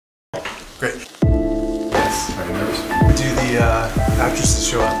Great. Yes. Are you nervous? We do the actresses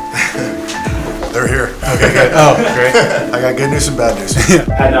show up. They're here. Okay, good. Oh, great. I got good news and bad news.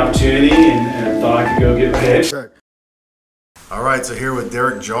 Had an opportunity and thought I could go get pitched. All right, so here with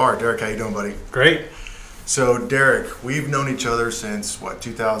Derek Jarr. Derek, how you doing, buddy? Great. So, Derek, we've known each other since, what,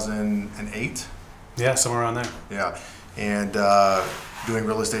 2008? Yeah, somewhere around there. Yeah, and doing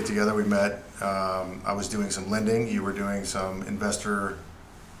real estate together, we met. I was doing some lending. You were doing some investor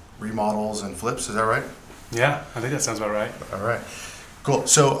remodels and flips. Is that right? Yeah, I think that sounds about right. All right, cool.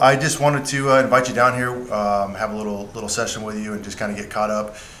 So I just wanted to invite you down here, have a little session with you, and just kind of get caught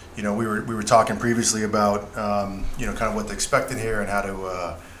up. You know, we were talking previously about you know, kind of what to expect in here and how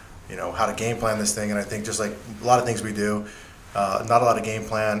to you know, how to game plan this thing. And I think just like a lot of things we do, not a lot of game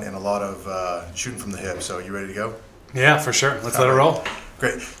plan and a lot of shooting from the hip. So you ready to go? Yeah, for sure. Let's let it roll.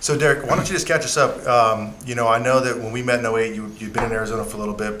 Great. So Derek, why don't you just catch us up? You know, I know that when we met in 08, you'd been in Arizona for a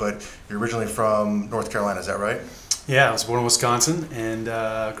little bit, but you're originally from North Carolina. Is that right? Yeah, I was born in Wisconsin and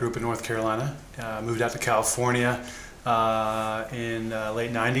grew up in North Carolina. Moved out to California in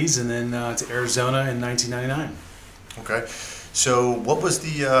late 90s and then to Arizona in 1999. Okay. So what was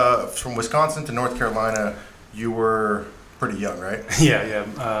the, from Wisconsin to North Carolina, you were pretty young, right? Yeah.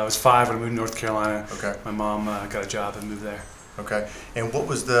 I was 5 when I moved to North Carolina. Okay. My mom got a job and moved there. Okay. And what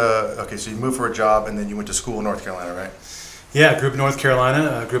was the, okay, so you moved for a job and then you went to school in North Carolina, right? Yeah, grew up in North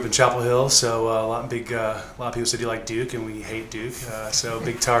Carolina, grew up in Chapel Hill, so a lot of people said you like Duke, and we hate Duke, so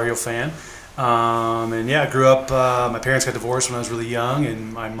big Tar Heel fan. And yeah, I grew up, my parents got divorced when I was really young,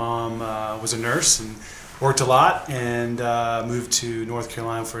 and my mom was a nurse and worked a lot, and moved to North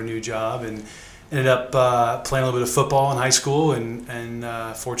Carolina for a new job, and ended up playing a little bit of football in high school,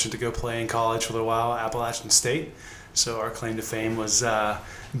 and fortunate to go play in college for a little while at Appalachian State. So our claim to fame was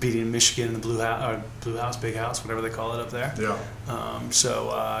beating Michigan in the Blue House, Big House, whatever they call it up there. Yeah. So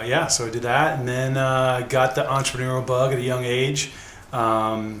I did that, and then got the entrepreneurial bug at a young age.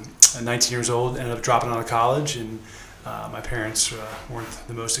 At 19 years old, ended up dropping out of college, and my parents weren't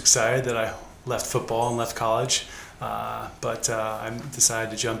the most excited that I left football and left college, but I decided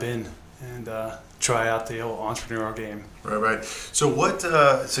to jump in and try out the old entrepreneurial game. Right. So what?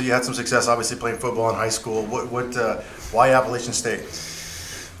 So you had some success, obviously, playing football in high school. Why Appalachian State?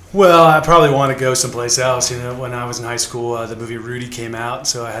 Well, I probably want to go someplace else. You know, when I was in high school, the movie Rudy came out,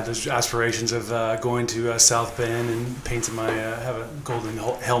 so I had those aspirations of going to South Bend and painting my have a golden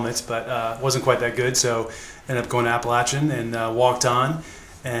helmet, but wasn't quite that good. So ended up going to Appalachian and walked on.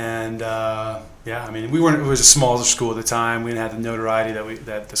 And yeah, I mean, we weren't. It was a smaller school at the time. We didn't have the notoriety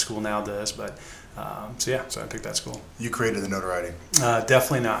that the school now does, but. So I picked that school. You created the notoriety.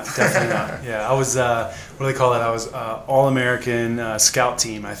 Definitely not. Yeah, I was, what do they call it? I was All-American Scout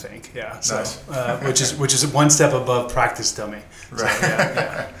Team, I think. Yeah. So, nice. which is one step above practice dummy. Right. So,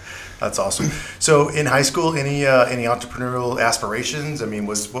 yeah. That's awesome. So in high school, any entrepreneurial aspirations? I mean,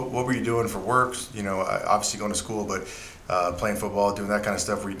 what were you doing for work? You know, obviously going to school, but playing football, doing that kind of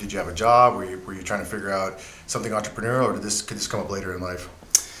stuff. Did you have a job? Were you trying to figure out something entrepreneurial, or could this come up later in life?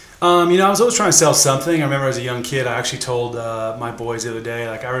 You know, I was always trying to sell something. I remember as a young kid, I actually told my boys the other day,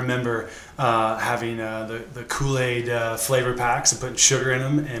 like I remember having the Kool-Aid flavor packs and putting sugar in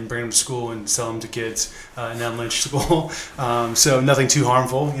them and bringing them to school and selling them to kids in elementary school. So nothing too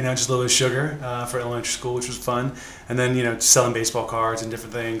harmful, you know, just a little bit of sugar for elementary school, which was fun. And then, you know, selling baseball cards and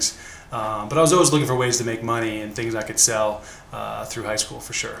different things. But I was always looking for ways to make money and things I could sell through high school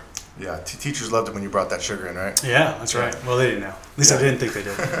for sure. Yeah, teachers loved it when you brought that sugar in, right? Yeah, that's right. Well, they didn't know. At least I didn't think they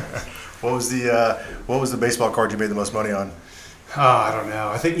did. What was the baseball card you made the most money on? Oh, I don't know.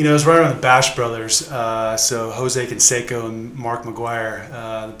 I think, you know, it was right around the Bash Brothers. So Jose Canseco and Mark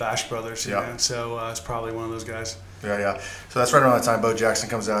McGuire, the Bash Brothers. You know? So it's probably one of those guys. Yeah. So that's right around the time Bo Jackson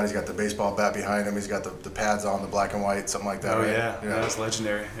comes out. He's got the baseball bat behind him. He's got the pads on, the black and white, something like that. Oh, right? yeah. That was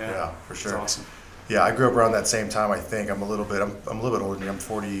legendary. Yeah, for sure. That's awesome. Yeah, I grew up around that same time. I think I'm a little bit older than you. I'm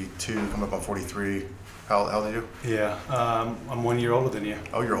 42, coming up on 43. How old are you? Yeah, I'm 1 year older than you.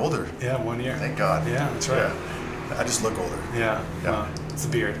 Oh, you're older. Yeah, 1 year. Thank God. Yeah, that's right. Yeah. I just look older. Yeah. It's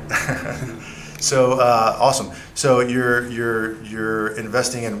the beard. So awesome. So you're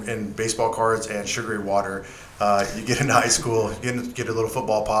investing in baseball cards and sugary water. You get into high school, you get a little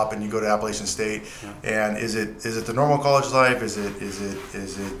football pop, and you go to Appalachian State. Yeah. And is it the normal college life? Is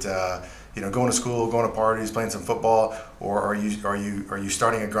it you know, going to school, going to parties, playing some football, or are you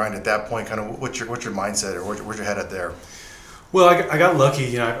starting a grind at that point? Kind of what's your mindset, or where's your head at there? Well, I got lucky.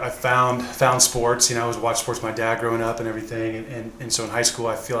 You know, I found sports. You know, I was watching sports with my dad growing up and everything, and so in high school,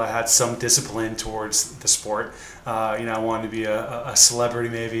 I feel I had some discipline towards the sport. I wanted to be a celebrity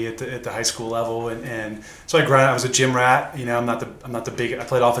maybe at the high school level, and so I grinded. I was a gym rat. I'm not the big. I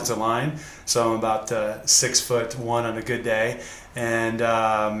played offensive line, so I'm about 6'1" on a good day, and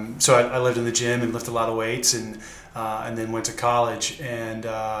so I lived in the gym and lifted a lot of weights, and then went to college, and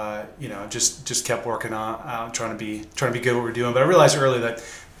just kept working out, trying to be good at what we're doing. But I realized early that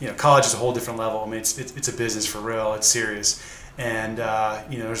college is a whole different level. I mean, it's a business for real. It's serious. And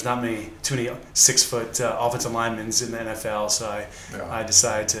there's not too many 6-foot offensive linemen in the NFL, so I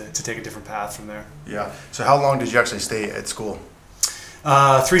decided to take a different path from there. Yeah. So how long did you actually stay at school?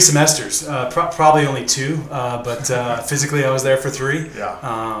 3 semesters, probably only 2, but physically I was there for 3. Yeah.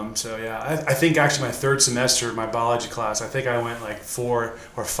 I think actually my 3rd semester, my biology class, I think I went like 4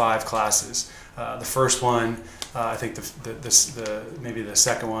 or 5 classes. The first one, I think maybe the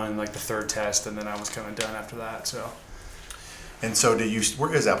second one, like the 3rd test, and then I was kind of done after that. So. And so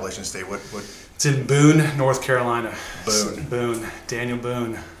where is Appalachian State? What? It's in Boone, North Carolina. Boone. Daniel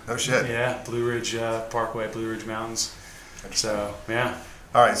Boone. No shit. Yeah, Blue Ridge Parkway, Blue Ridge Mountains. So, yeah.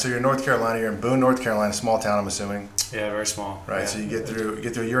 All right, so you're in North Carolina. You're in Boone, North Carolina, small town, I'm assuming. Yeah, very small. Right. Yeah. So you get through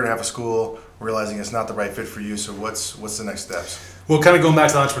a year and a half of school, realizing it's not the right fit for you. So what's the next steps? Well, kind of going back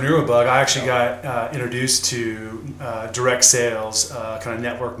to the entrepreneurial bug, I actually got introduced to direct sales, kind of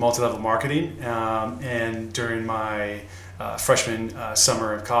network multi-level marketing, and during my freshman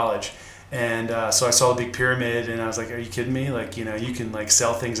summer of college. And so I saw the big pyramid, and I was like, are you kidding me? Like, you can like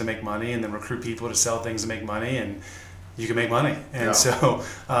sell things and make money, and then recruit people to sell things and make money, and you can make money. And so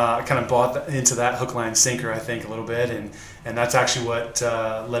I kind of bought into that hook, line, sinker, I think, a little bit. And that's actually what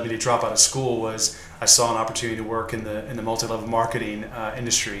led me to drop out of school. Was I saw an opportunity to work in the multi-level marketing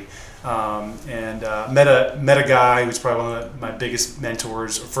industry. And met a guy who was probably one of my biggest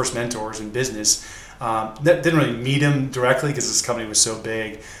mentors, or first mentors in business. Didn't really meet him directly because this company was so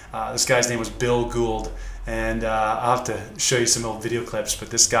big. This guy's name was Bill Gould, and I'll have to show you some old video clips, but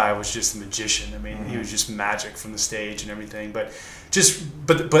this guy was just a magician. I mean, he was just magic from the stage and everything. But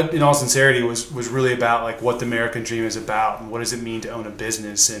in all sincerity, was really about like what the American dream is about, and what does it mean to own a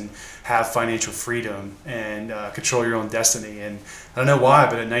business and have financial freedom and control your own destiny. And I don't know why,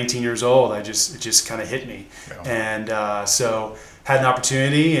 but at 19 years old, it just kind of hit me. And so had an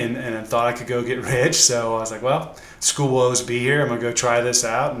opportunity and thought I could go get rich. So I was like, well, school will always be here. I'm gonna go try this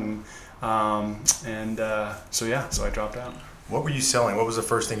out, so I dropped out. What were you selling? What was the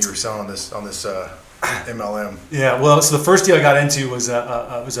first thing you were selling on this MLM? Yeah, well, so the first deal I got into was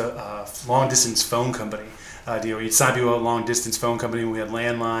a long distance phone company deal. You'd sign people a long distance phone company. We had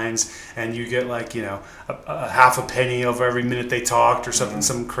landlines, and you get like a half a penny over every minute they talked, or something,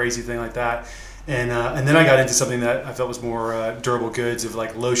 some crazy thing like that. And then I got into something that I felt was more durable goods, of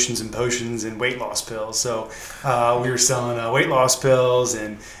like lotions and potions and weight loss pills. So we were selling weight loss pills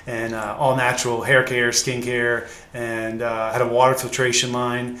and all natural hair care, skin care, and had a water filtration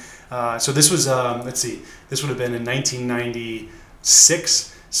line. So this was, this would have been in 1996.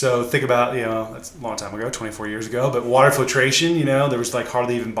 So think about, that's a long time ago, 24 years ago, but water filtration, there was like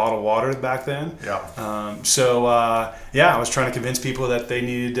hardly even bottled water back then. Yeah. I was trying to convince people that they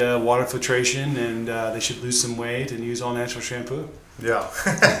needed water filtration, and they should lose some weight and use all natural shampoo. Yeah.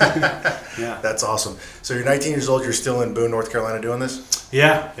 Yeah. That's awesome. So you're 19 years old, you're still in Boone, North Carolina doing this?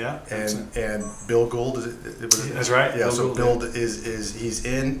 Yeah. And Bill Gould, was it? That's right. Yeah, Bill Gould, he's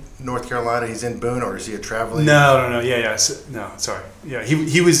in North Carolina, he's in Boone, or is he a traveling? No. Yeah. No, sorry. Yeah,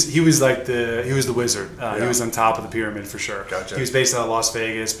 he was the wizard. He was on top of the pyramid for sure. Gotcha. He was based out of Las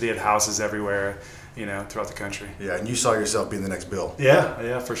Vegas, but he had houses everywhere, throughout the country. Yeah, and you saw yourself being the next Bill.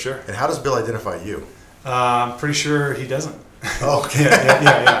 Yeah, for sure. And how does Bill identify you? I'm pretty sure he doesn't. Oh, okay.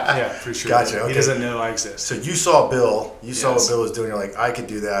 Yeah, pretty sure. Gotcha. Okay. He doesn't know I exist. So you saw Bill. You saw what Bill was doing. You're like, I can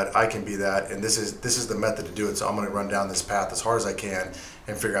do that. I can be that. And this is the method to do it. So I'm going to run down this path as hard as I can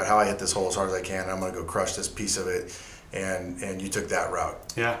and figure out how I hit this hole as hard as I can. And I'm going to go crush this piece of it. And you took that route.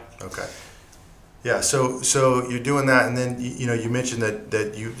 Yeah. Okay. Yeah. So you're doing that, and then you mentioned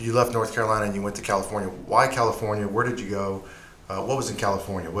that you left North Carolina and you went to California. Why California? Where did you go? What was in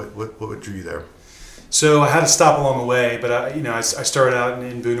California? What drew you there? So I had to stop along the way, but I started out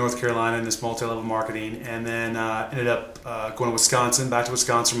in Boone, North Carolina, in this multi-level marketing, and then ended up going to Wisconsin. Back to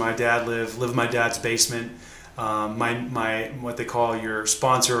Wisconsin, where my dad lived in my dad's basement. My what they call your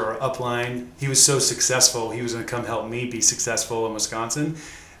sponsor or upline, he was so successful, he was going to come help me be successful in Wisconsin.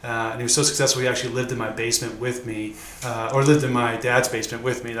 and he was so successful he actually lived in my basement with me, or lived in my dad's basement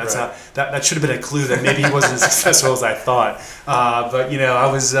with me. That's right. how that should have been a clue that maybe he wasn't as successful as I thought. But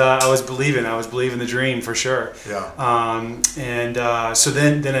I was believing the dream for sure. Yeah. So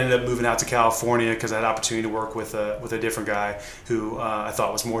then I ended up moving out to California because I had opportunity to work with a different guy who I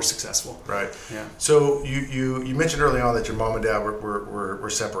thought was more successful. Right. Yeah. So you mentioned early on that your mom and dad were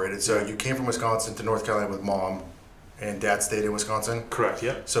separated. So you came from Wisconsin to North Carolina with mom, and dad stayed in Wisconsin? Correct,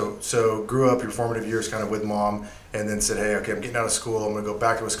 yep. So grew up your formative years kind of with mom, and then said, hey, okay, I'm getting out of school. I'm going to go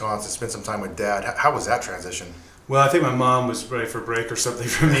back to Wisconsin, spend some time with dad. How was that transition? Well, I think my mom was ready for a break or something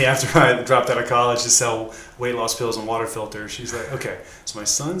from me after I dropped out of college to sell weight loss pills and water filters. She's like, okay, so my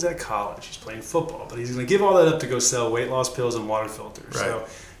son's at college. He's playing football, but he's going to give all that up to go sell weight loss pills and water filters. Right. So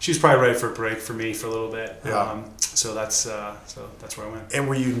she was probably ready for a break for me for a little bit. Yeah. So that's where I went. And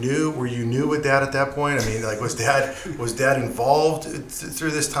were you new with dad at that point? I mean, like, was dad involved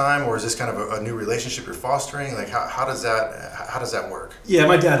through this time, or is this kind of a new relationship you're fostering? Like, how does that work? Yeah,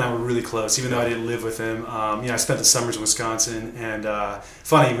 my dad and I were really close, even though I didn't live with him. I spent the summers in Wisconsin, and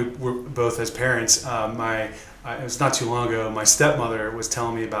funny, we're both as parents. It was not too long ago, my stepmother was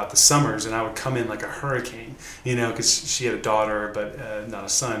telling me about the summers, and I would come in like a hurricane, because she had a daughter, but not a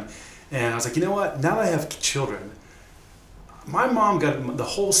son. And I was like, you know what? Now that I have children, my mom got the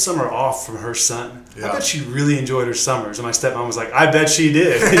whole summer off from her son. Yeah. I bet she really enjoyed her summers. And my stepmom was like, I bet she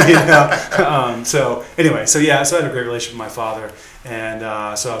did. So I had a great relationship with my father. And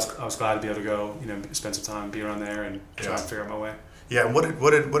so I was glad to be able to go, spend some time, be around there, and try and figure out my way. Yeah, and what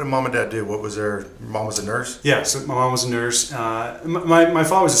did mom and dad do? Mom was a nurse? Yeah, so my mom was a nurse. My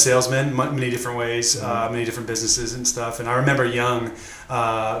father was a salesman, many different ways, many different businesses and stuff. And I remember young,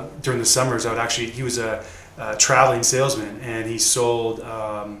 during the summers, he was a traveling salesman, and he sold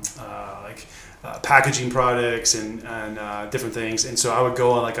packaging products and different things. And so I would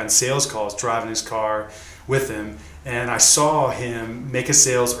go on sales calls, driving his car with him. And I saw him make his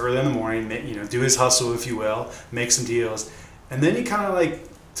sales early in the morning, do his hustle, if you will, make some deals. And then he kind of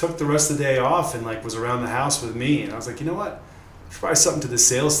took the rest of the day off and was around the house with me. And I was like, you know what? There's probably something to the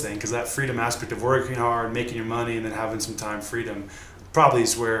sales thing, because that freedom aspect of working hard, making your money, and then having some time freedom probably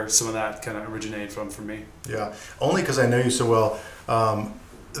is where some of that kind of originated from for me. Yeah, only because I know you so well.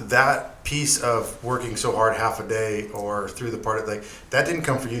 That piece of working so hard half a day or through the part of that didn't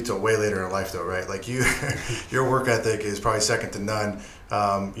come for you till way later in life, though, right? Your work ethic is probably second to none.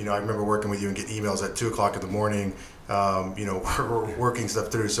 I remember working with you and getting emails at 2:00 in the morning. We're working stuff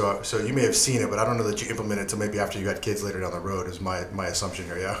through. So you may have seen it, but I don't know that you implemented it until maybe after you got kids later down the road. Is my assumption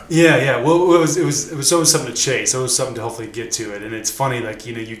here. Yeah. Yeah. Well, it was always something to chase. It was something to hopefully get to it. And it's funny,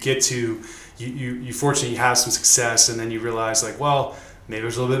 you get to you fortunately have some success, and then you realize maybe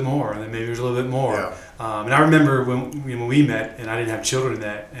there's a little bit more, and then maybe there's a little bit more. Yeah. And I remember when we met, and I didn't have children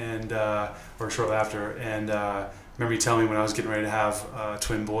yet, and or shortly after, and remember you telling me when I was getting ready to have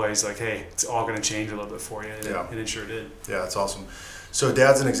twin boys, hey, it's all going to change a little bit for you, and it sure did. Yeah, that's awesome. So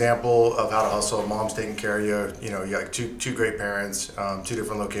dad's an example of how to hustle. Mom's taking care of you. You got two great parents, two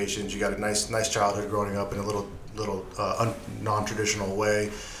different locations. You got a nice childhood growing up in a little non-traditional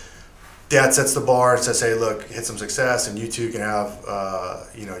way. Dad sets the bar and says, hey, look, hit some success, and you two can have,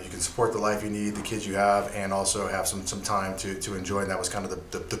 you can support the life you need, the kids you have, and also have some time to enjoy. And that was kind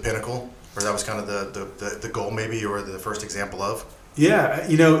of the pinnacle, or that was kind of the goal maybe, or the first example of. Yeah,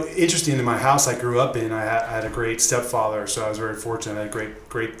 interesting. In my house I grew up in, I had a great stepfather, so I was very fortunate. I had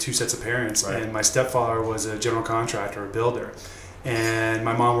great two sets of parents, right. And my stepfather was a general contractor, a builder. And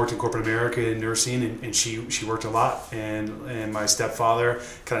my mom worked in corporate America in nursing, and she worked a lot. And my stepfather,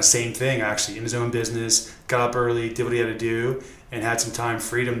 kind of same thing actually, in his own business, got up early, did what he had to do, and had some time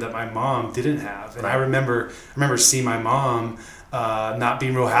freedom that my mom didn't have. And right. I remember seeing my mom not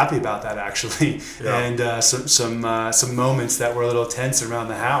being real happy about that actually, yeah. And some moments that were a little tense around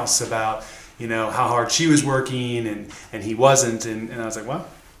the house about how hard she was working and he wasn't, and I was like, well,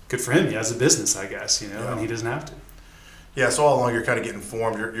 good for him. He has a business, I guess, yeah. And he doesn't have to. Yeah, so all along you're kind of getting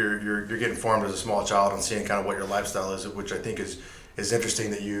formed. You're getting formed as a small child and seeing kind of what your lifestyle is, which I think is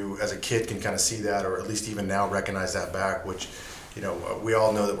interesting that you as a kid can kind of see that, or at least even now recognize that back. Which, we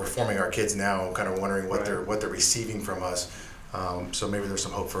all know that we're forming our kids now, kind of wondering what they're receiving from us. So maybe there's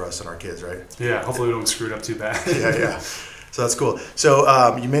some hope for us and our kids, right? Yeah, hopefully we don't screw it up too bad. Yeah. So that's cool.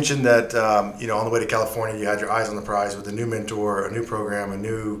 So you mentioned that on the way to California, you had your eyes on the prize with a new mentor, a new program, a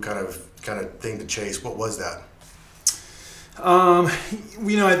new kind of thing to chase. What was that?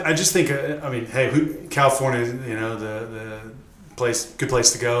 I just think, hey, California, the good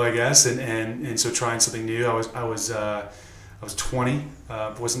place to go, I guess, and so trying something new. I was 20,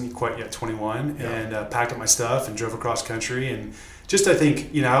 wasn't quite yet 21, yeah. And packed up my stuff and drove across country and Just I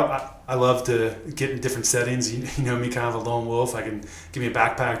think, I love to get in different settings. You know me, kind of a lone wolf. I can give me a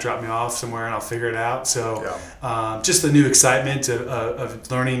backpack, drop me off somewhere, and I'll figure it out. So just the new excitement of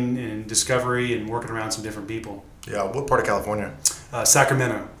learning and discovery and working around some different people. Yeah, what part of California?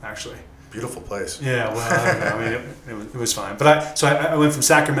 Sacramento, actually. Beautiful place. Yeah, well, I don't know. I mean, it was fine. But I went from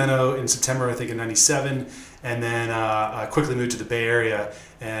Sacramento in September, I think, in '97, and then I quickly moved to the Bay Area,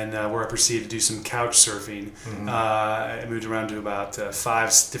 and where I proceeded to do some couch surfing. I moved around to about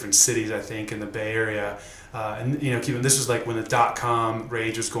 5 different cities, I think, in the Bay Area. And Keeping this was like when the .com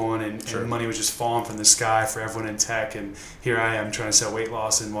rage was going, and money was just falling from the sky for everyone in tech. And here I am trying to sell weight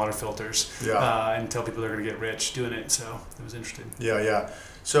loss and water filters, and tell people they're going to get rich doing it. So it was interesting. Yeah.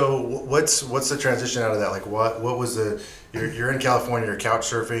 So what's the transition out of that? Like what was you're in California, you're couch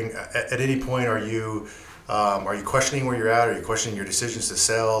surfing. At any point are you questioning where you're at? Are you questioning your decisions to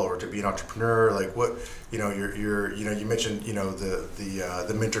sell or to be an entrepreneur? Like what, you mentioned,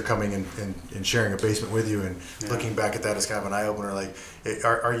 the mentor coming and sharing a basement with you and looking back at that as kind of an eye opener. Like,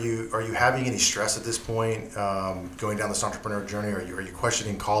 are you having any stress at this point, going down this entrepreneur journey? Are you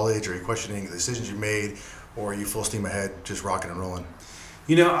questioning college? Are you questioning the decisions you made, or are you full steam ahead, just rocking and rolling?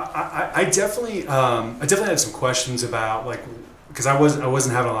 I definitely had some questions about, like, because I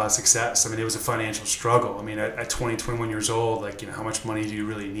wasn't having a lot of success. I mean, it was a financial struggle. I mean, at 20, 21 years old, like, how much money do you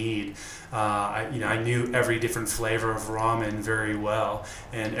really need? I knew every different flavor of ramen very well,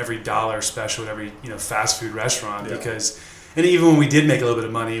 and every dollar special at every fast food restaurant, because, and even when we did make a little bit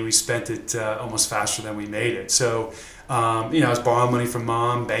of money, we spent it almost faster than we made it. So, I was borrowing money from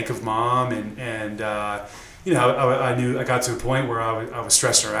mom, Bank of Mom, and I knew I got to a point where I was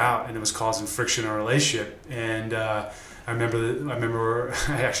stressing her out, and it was causing friction in our relationship. And I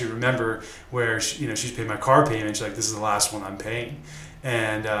actually remember where she's paid my car payment. She's like, "This is the last one I'm paying,"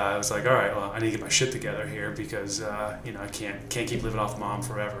 and I was like, "All right, well, I need to get my shit together here because I can't keep living off Mom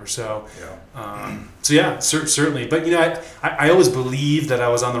forever." So, certainly. But I always believed that I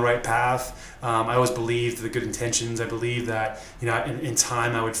was on the right path. I always believed the good intentions. I believed that in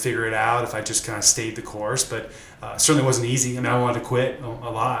time I would figure it out if I just kind of stayed the course. But certainly wasn't easy. I mean, I wanted to quit a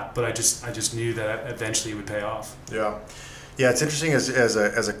lot, but I just knew that eventually it would pay off. Yeah, it's interesting as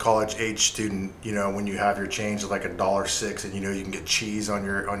a college age student. When you have your change of like $1.06, and you can get cheese on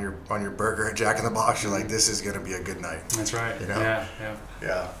your burger at Jack in the Box, you're like, this is gonna be a good night. That's right.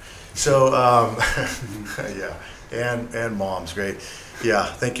 Yeah. So and Mom's great. Yeah,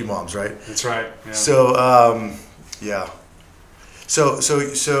 thank you, Moms. Right. That's right. Yeah. So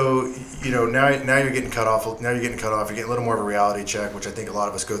now you're getting cut off. You're getting a little more of a reality check, which I think a lot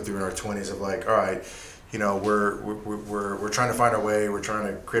of us go through in our 20s. Of like, all right, we're trying to find our way. We're trying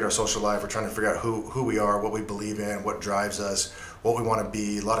to create our social life. We're trying to figure out who we are, what we believe in, what drives us, what we want to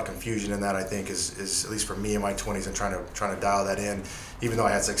be. A lot of confusion in that, I think, is at least for me in my 20s, and trying to dial that in. Even though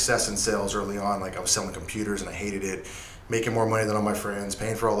I had success in sales early on, like I was selling computers and I hated it, making more money than all my friends,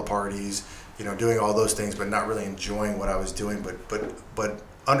 paying for all the parties, doing all those things, but not really enjoying what I was doing. But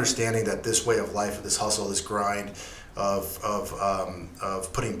understanding that this way of life, this hustle, this grind of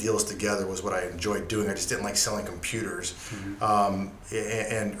putting deals together was what I enjoyed doing. I just didn't like selling computers, and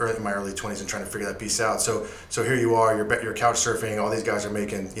in my early 20s and trying to figure that piece out. So here you are, you're couch surfing. All these guys are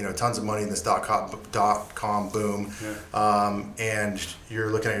making tons of money in this dot-com boom, and you're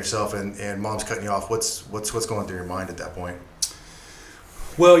looking at yourself, and Mom's cutting you off. What's going through your mind at that point?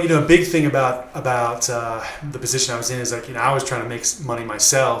 Well, a big thing about the position I was in is like, I was trying to make money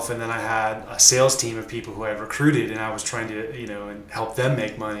myself, and then I had a sales team of people who I had recruited, and I was trying to, and help them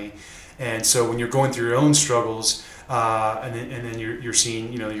make money. And so when you're going through your own struggles, and then you're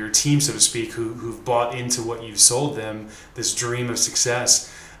seeing, your team, so to speak, who've bought into what you've sold them, this dream of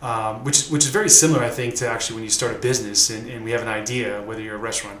success, which is very similar, I think, to actually when you start a business and we have an idea, whether you're a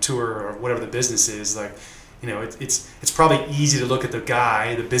restaurateur or whatever the business is, like, it's probably easy to look at the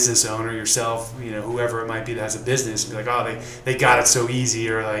business owner, yourself, whoever it might be that has a business, and be like, oh, they got it so easy,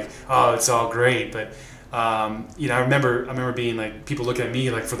 or like, oh, it's all great. But I remember being like, people looking at me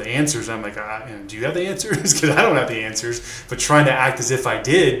like for the answers. And I'm like, do you have the answers? Because I don't have the answers. But trying to act as if I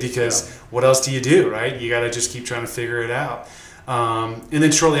did, because what else do you do, right? You got to just keep trying to figure it out. And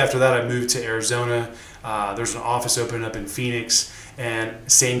then shortly after that, I moved to Arizona. There's an office opening up in Phoenix. And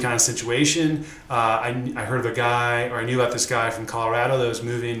same kind of situation. I heard of a guy, or I knew about this guy from Colorado that was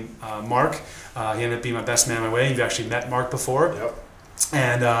moving, Mark. He ended up being my best man on my way. You've actually met Mark before. Yep.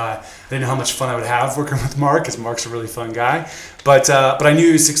 And I didn't know how much fun I would have working with Mark, because Mark's a really fun guy. But I knew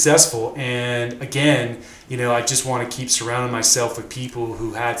he was successful. And again, I just want to keep surrounding myself with people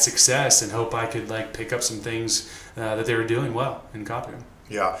who had success, and hope I could like pick up some things that they were doing well and copy them.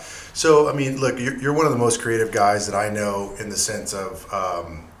 Yeah. So, I mean, look, you're one of the most creative guys that I know in the sense of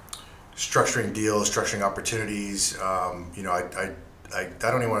structuring deals, structuring opportunities. I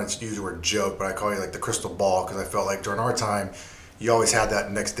don't even want to use the word joke, but I call you like the crystal ball, because I felt like during our time, you always had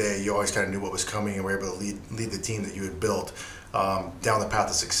that next day. You always kind of knew what was coming and were able to lead the team that you had built down the path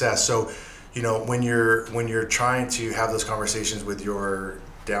of success. So, when you're trying to have those conversations with your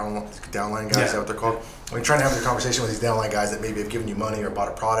downline guys, is that what they're called? When you're trying to have the conversation with these downline guys that maybe have given you money or bought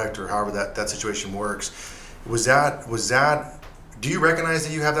a product or however that situation works, was that do you recognize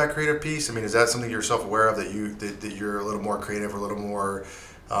that you have that creative piece? I mean, is that something you're self-aware of, that you're a little more creative or a little more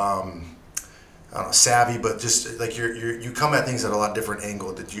I don't know, savvy, but just like you come at things at a lot different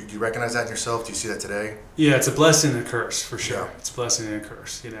angle. Do you recognize that in yourself? Do you see that today? Yeah, it's a blessing and a curse for sure. Yeah. It's a blessing and a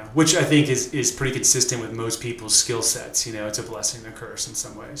curse, which I think is pretty consistent with most people's skill sets. It's a blessing and a curse in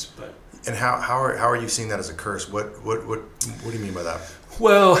some ways. But and how are you seeing that as a curse? What do you mean by that?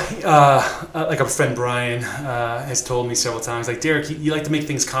 Well, like our friend Brian has told me several times, like, Derek, you like to make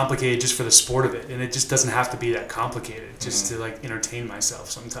things complicated just for the sport of it, and it just doesn't have to be that complicated, just to like entertain myself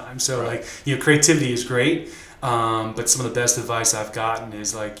sometimes. So right. like, creativity is great, but some of the best advice I've gotten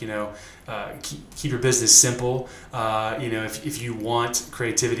is like, keep your business simple. If you want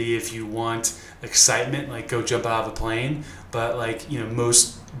creativity, if you want excitement, like go jump out of a plane. But like,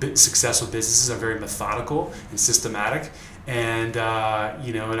 most successful businesses are very methodical and systematic. And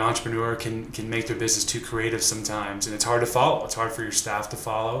an entrepreneur can make their business too creative sometimes, and it's hard to follow. It's hard for your staff to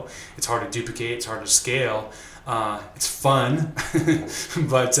follow. It's hard to duplicate. It's hard to scale. It's fun,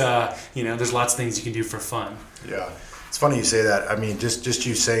 but there's lots of things you can do for fun. Yeah, it's funny you say that. I mean, just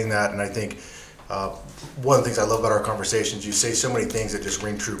you saying that, and I think one of the things I love about our conversations, you say so many things that just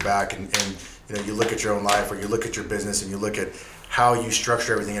ring true back, and you look at your own life, or you look at your business, and you look at how you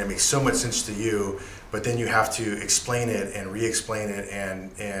structure everything, and it makes so much sense to you. But then you have to explain it and re-explain it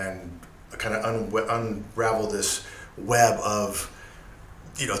and kind of unravel this web of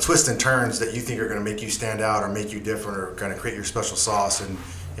twists and turns that you think are going to make you stand out or make you different or going to create your special sauce. And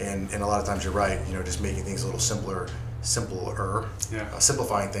a lot of times you're right. Just making things a little simpler,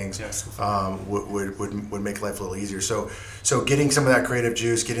 simplifying things would make life a little easier. So getting some of that creative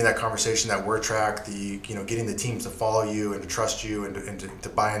juice, getting that conversation, that word track, getting the teams to follow you and to trust you and to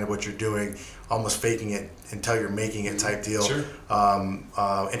buy into what you're doing, almost faking it until you're making it type deal. Sure.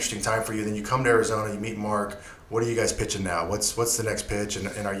 Interesting time for you. Then you come to Arizona, you meet Mark. What are you guys pitching now? What's the next pitch?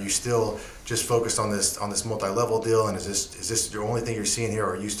 And are you still just focused on this multi-level deal? And is this the only thing you're seeing here?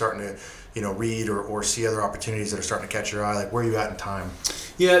 Or are you starting to read or see other opportunities that are starting to catch your eye? Like, where are you at in time?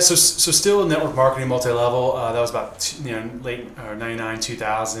 Yeah, so still network marketing, multi-level. That was about late 99,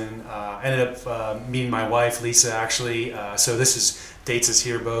 2000. Ended up meeting my wife, Lisa, actually. So this dates us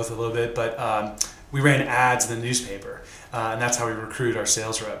here both a little bit, but we ran ads in the newspaper. And that's how we recruit our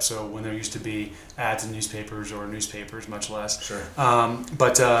sales reps. So when there used to be ads in newspapers, much less. Sure.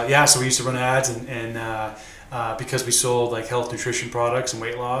 So we used to run ads, and because we sold like health nutrition products and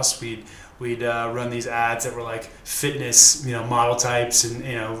weight loss, we'd run these ads that were like fitness, model types,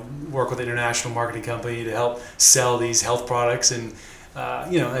 and work with an international marketing company to help sell these health products. And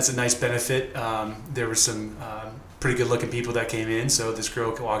that's a nice benefit. There were some pretty good looking people that came in. So this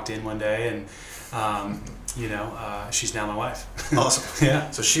girl walked in one day, and she's now my wife. Awesome. Yeah.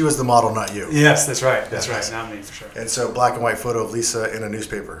 So she was the model, not you. Yes, that's right. That's right. Not me, for sure. And so black and white photo of Lisa in a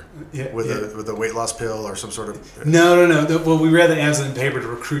newspaper with a weight loss pill or some sort of. No. Well, we read the ads in the paper to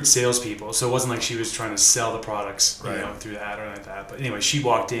recruit salespeople, so it wasn't like she was trying to sell the products, through the ad or anything like that. But anyway, she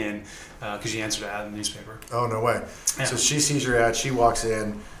walked in because she answered the ad in the newspaper. Oh, no way. Yeah. So she sees your ad, she walks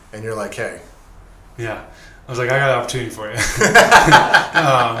in, and you're like, hey. Yeah. I was like, I got an opportunity for you.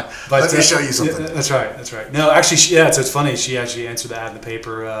 But let me show you something. That's right. No, actually, so it's funny. She actually answered the ad in the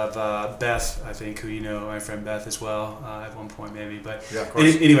paper of Beth, I think, who my friend Beth as well, at one point maybe. But yeah, of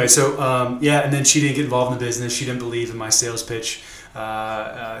course. Anyway, so and then she didn't get involved in the business. She didn't believe in my sales pitch.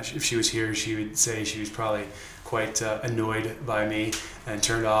 If she was here, she would say she was probably quite annoyed by me and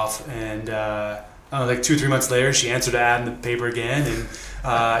turned off. And like 2 or 3 months later, she answered the ad in the paper again, and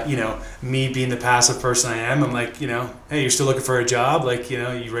me being the passive person I am, I'm like, hey, you're still looking for a job? Like, you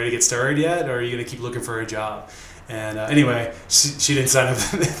ready to get started yet, or are you gonna keep looking for a job? And anyway, she didn't sign up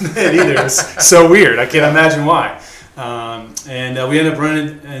then either. It was so weird. I can't imagine why. And we ended up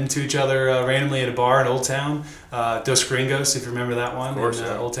running into each other randomly at a bar in Old Town, Dos Gringos, if you remember that one, in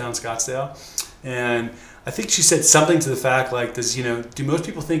Old Town Scottsdale. And I think she said something to the fact like, do most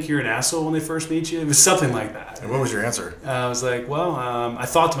people think you're an asshole when they first meet you? It was something like that. And what was your answer? I was like, well, I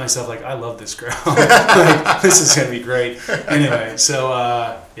thought to myself, like, I love this girl. Like, this is going to be great. Anyway, so,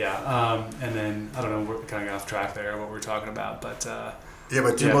 and then, I don't know, we're kind of got off track there, what we're talking about, but... Yeah,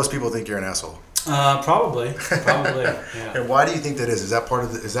 but do most people think you're an asshole? Probably. Yeah. And why do you think that is? Is that part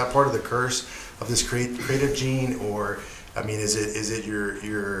of the curse of this creative gene, or I mean, is it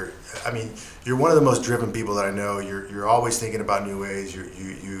your I mean, you're one of the most driven people that I know. You're always thinking about new ways.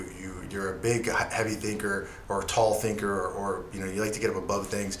 You're a big heavy thinker or a tall thinker, or you like to get up above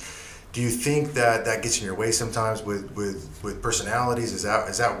things. Do you think that gets in your way sometimes with personalities? Is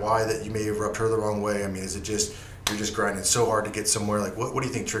that why that you may have rubbed her the wrong way? I mean, is it just you're just grinding so hard to get somewhere? Like, what do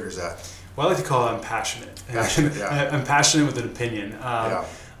you think triggers that? Well, I like to call it I'm passionate. Passionate, yeah. I'm passionate with an opinion. Yeah.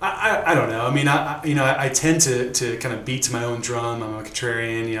 I don't know. I mean, I tend to kind of beat to my own drum. I'm a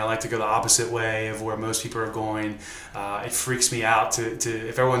contrarian. I like to go the opposite way of where most people are going. It freaks me out to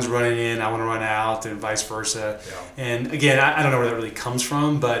if everyone's running in, I want to run out, and vice versa. Yeah. And again, I don't know where that really comes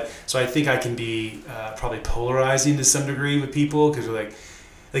from, but so I think I can be probably polarizing to some degree with people, because we're like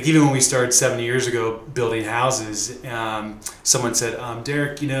even when we started 7 years ago building houses, someone said,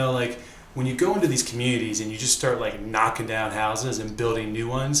 Derek, like, when you go into these communities and you just start like knocking down houses and building new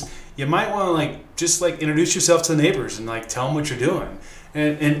ones, you might want to just introduce yourself to the neighbors and tell them what you're doing.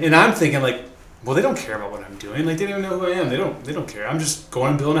 And I'm thinking well, they don't care about what I'm doing. They don't even know who I am. They don't care. I'm just going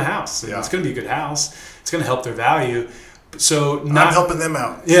and building a house. And it's going to be a good house. It's going to help their value. So I'm helping them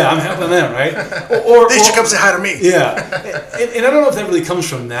out. Yeah, I'm helping them, right? Or they should come say hi to me. Yeah, and I don't know if that really comes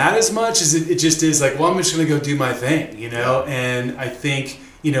from that as much as it just is well, I'm just going to go do my thing, Yeah. And I think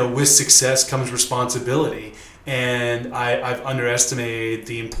with success comes responsibility, and I've underestimated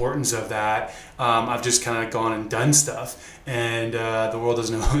the importance of that. I've just kind of gone and done stuff, and the world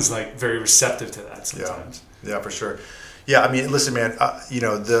doesn't always very receptive to that sometimes. Yeah, for sure. Yeah, I mean, listen, man.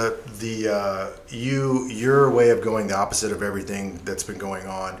 Your way of going the opposite of everything that's been going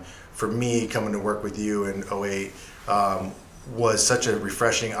on. For me, coming to work with you in 2008 was such a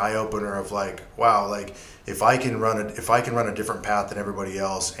refreshing eye opener of wow, if I can run a different path than everybody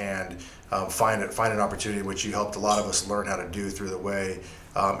else, and find an opportunity, which you helped a lot of us learn how to do through the way.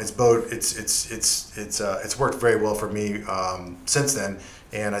 It's worked very well for me since then.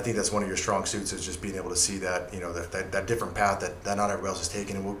 And I think that's one of your strong suits, is just being able to see that, that different path that not everybody else is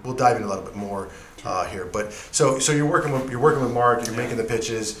taking. And we'll dive in a little bit more here. But so you're working with Mark. You're making the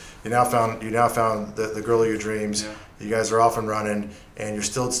pitches. You now found the girl of your dreams. Yeah. You guys are off and running, and you're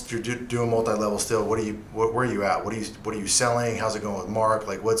doing multi-level still. Where are you at? What are you selling? How's it going with Mark?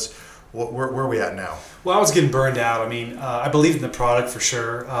 Where are we at now? Well, I was getting burned out. I mean, I believed in the product for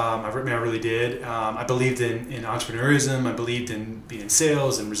sure. I really did. I believed in entrepreneurism. I believed in being in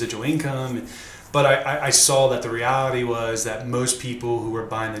sales and residual income. But I saw that the reality was that most people who were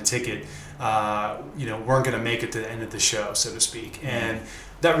buying the ticket, weren't going to make it to the end of the show, so to speak. And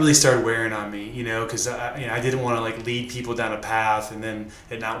that really started wearing on me, because I didn't want to lead people down a path and then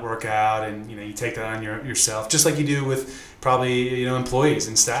it not work out, and you take that on yourself, just like you do with probably employees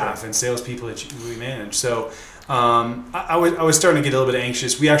and staff. Sure. And salespeople that we manage. So I was starting to get a little bit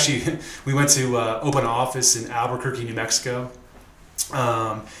anxious. We went to open an office in Albuquerque, New Mexico.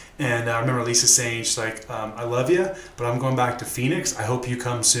 And I remember Lisa saying, she's I love you, but I'm going back to Phoenix. I hope you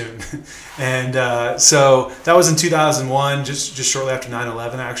come soon. And so that was in 2001, just shortly after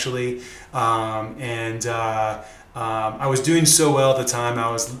 9/11, actually. I was doing so well at the time.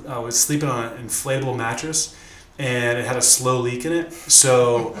 I was sleeping on an inflatable mattress, and it had a slow leak in it.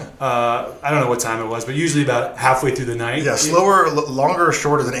 So I don't know what time it was, but usually about halfway through the night. Yeah, slower, longer or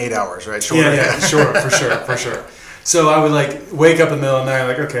shorter than 8 hours, right? Shorter. Yeah, sure, for sure. So I would wake up in the middle of the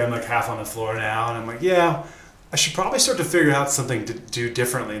night, okay, I'm half on the floor now, and I'm yeah, I should probably start to figure out something to do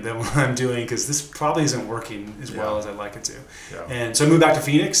differently than what I'm doing, because this probably isn't working as well as I'd like it to. Yeah. And so I moved back to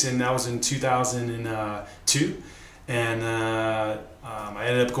Phoenix, and that was in 2002, and I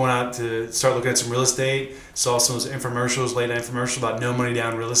ended up going out to start looking at some real estate, saw some of those infomercials, late night infomercials about no money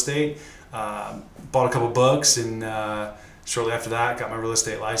down real estate, bought a couple books, and shortly after that got my real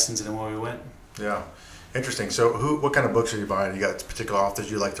estate license, and then away we went. Yeah. Interesting. So, what kind of books are you buying? You got particular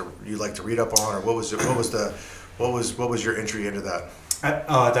authors you like to read up on, or what was your entry into that? At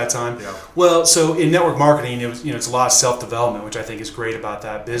that time? Yeah. Well, so in network marketing, it's a lot of self-development, which I think is great about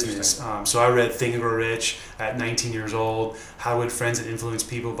that business. So I read Think and Grow Rich at 19 years old, How to Win Friends and Influence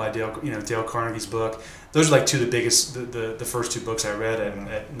People by Dale Carnegie's book. Those are two of the biggest, the first two books I read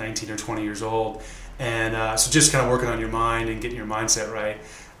at 19 or 20 years old. And so just kind of working on your mind and getting your mindset right.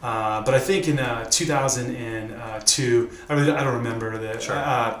 But I think in 2002, I don't remember that. Sure.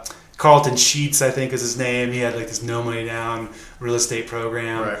 Carlton Sheets, I think, is his name. He had this no money down real estate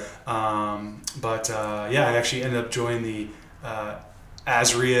program. Right. I actually ended up joining the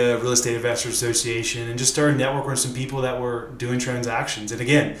ASRIA, Real Estate Investors Association, and just started networking with some people that were doing transactions. And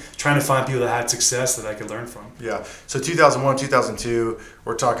again, trying to find people that had success that I could learn from. Yeah. So 2001, 2002,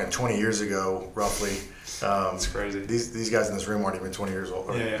 we're talking 20 years ago, roughly. It's crazy. These guys in this room aren't even 20 years old.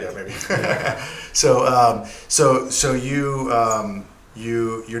 Or, Yeah, maybe. Yeah. So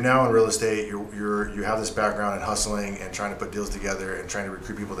you're now in real estate. You have this background in hustling and trying to put deals together and trying to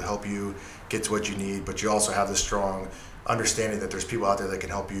recruit people to help you get to what you need. But you also have this strong understanding that there's people out there that can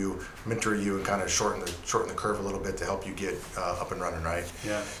help you, mentor you, and kind of shorten the curve a little bit to help you get up and running, right?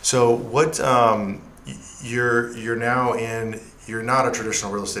 Yeah. So what you're now in? You're not a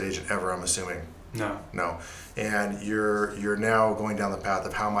traditional real estate agent ever, I'm assuming. No. And you're now going down the path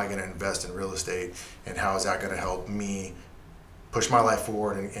of how am I going to invest in real estate, and how is that going to help me push my life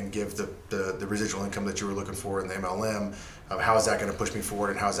forward and give the residual income that you were looking for in the MLM. How is that going to push me forward,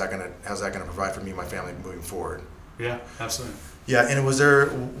 and how's that going to provide for me and my family moving forward? Yeah, absolutely. Yeah, and was there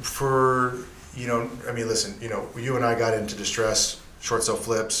for, I mean, listen, you and I got into distress, short sale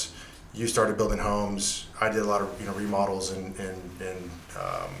flips. You started building homes. I did a lot of remodels and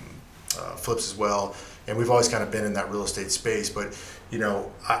flips as well. And we've always kind of been in that real estate space. But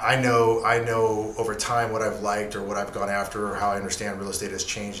I know over time what I've liked or what I've gone after or how I understand real estate has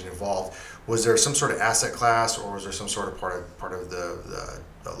changed and evolved. Was there some sort of asset class, or was there some sort of part of the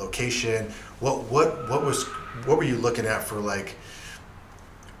location? What were you looking at for, like,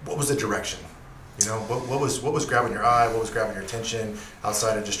 what was the direction? What was grabbing your eye? What was grabbing your attention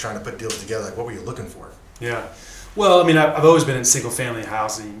outside of just trying to put deals together? Like, what were you looking for? Yeah. Well, I mean, I've always been in single family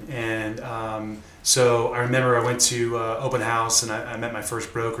housing, and so I remember I went to open house and I met my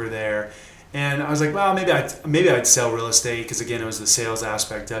first broker there, and I was like, well, maybe I'd sell real estate, because again, it was the sales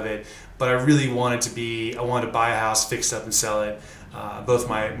aspect of it. But I really wanted to buy a house, fix it up, and sell it. Both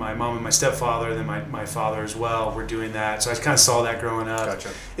my mom and my stepfather, and then my father as well, were doing that. So I kind of saw that growing up.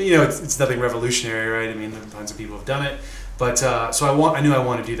 Gotcha. It's nothing revolutionary, right? I mean, tons of people have done it. But so I knew I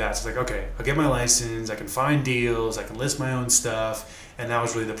wanted to do that. So I was like, okay, I'll get my license. I can find deals. I can list my own stuff. And that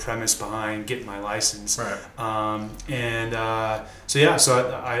was really the premise behind getting my license. Right. So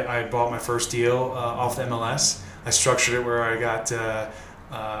I bought my first deal off the MLS. I structured it where I got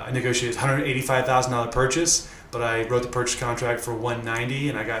I negotiated $185,000 purchase, but I wrote the purchase contract for $190,000,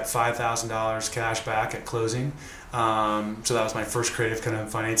 and I got $5,000 cash back at closing. So that was my first creative kind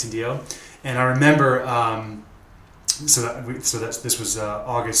of financing deal. And I remember, this was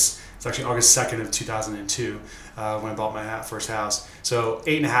August. It's actually August 2nd of 2002 when I bought my first house. So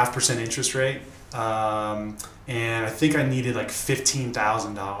 8.5% interest rate, and I think I needed like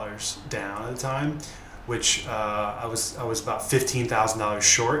 $15,000 down at the time, which I was about $15,000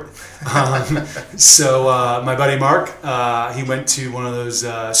 short. So my buddy Mark, he went to one of those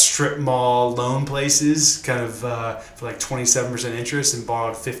strip mall loan places, kind of for like 27% interest, and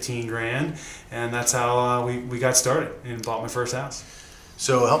borrowed $15,000, and that's how we got started and bought my first house.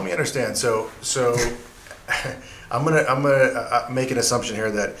 So help me understand. So I'm gonna make an assumption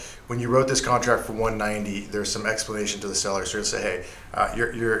here that when you wrote this contract for $190,000, there's some explanation to the seller. So you'll say, hey,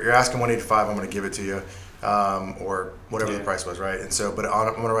 you're asking $185,000, I'm gonna give it to you, or whatever the price was, right? And so, but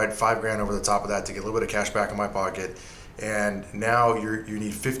I'm gonna write $5,000 over the top of that to get a little bit of cash back in my pocket. And now you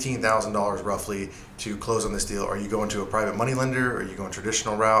need $15,000 roughly to close on this deal. Are you going to a private money lender? Or are you going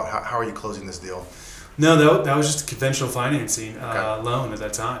traditional route? How are you closing this deal? No, that was just a conventional financing loan at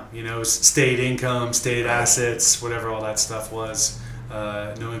that time. It was state income, state assets, whatever all that stuff was.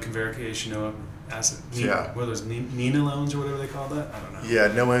 No income verification, no asset. What are those, NINA loans or whatever they call that? I don't know. Yeah,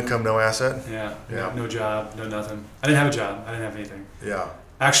 no income, no asset. Yeah. No job, no nothing. I didn't have a job. I didn't have anything. Yeah.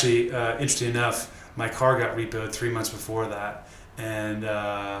 Actually, interesting enough, my car got repoed 3 months before that, and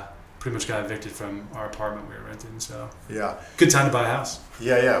pretty much got evicted from our apartment we were renting. So yeah, good time to buy a house.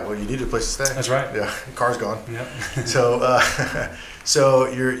 Yeah. Well, you need a place to stay. That's right. Yeah, car's gone. Yep. So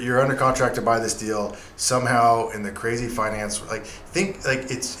you're under contract to buy this deal. Somehow in the crazy finance,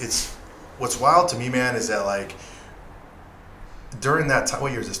 it's what's wild to me, man, is that like during that time,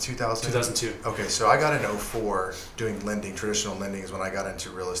 what year is this? 2000? 2002. Okay, so I got in 2004 doing lending. Traditional lending is when I got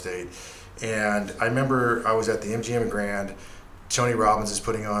into real estate, and I remember I was at the MGM Grand. Tony Robbins is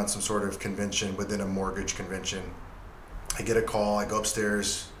putting on some sort of convention within a mortgage convention. I get a call. I go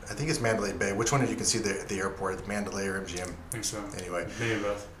upstairs. I think it's Mandalay Bay. Which one did you can see the airport? Mandalay or MGM? I think so. Anyway. Maybe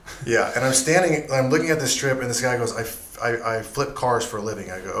both. Yeah, and I'm looking at the strip, and this guy goes, I flip cars for a living.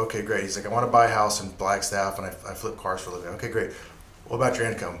 I go, okay, great. He's like, I want to buy a house in Flagstaff, and I flip cars for a living. Okay, great. What about your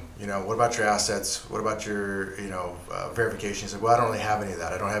income? What about your assets? What about your, verification? He's like, well, I don't really have any of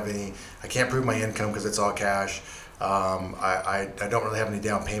that. I can't prove my income because it's all cash. I don't really have any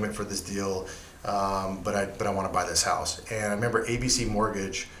down payment for this deal. but I want to buy this house. And I remember ABC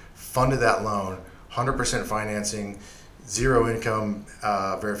Mortgage funded that loan, 100% financing, zero income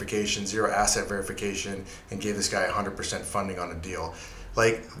verification, zero asset verification, and gave this guy 100% funding on a deal.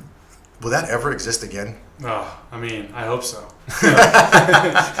 Like, will that ever exist again? Oh, I mean, I hope so.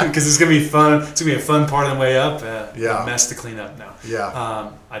 Because it's gonna be fun. It's gonna be a fun part on the way up. A mess to clean up now.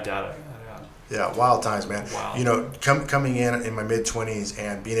 Yeah. I doubt it. Yeah, wild times, man. Wow. You know, coming in my mid-20s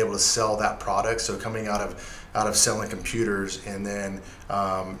and being able to sell that product. So coming out of selling computers, and then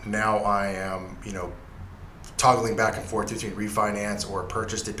now I am, you know, toggling back and forth between refinance or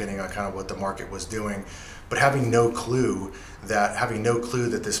purchase, depending on kind of what the market was doing. But having no clue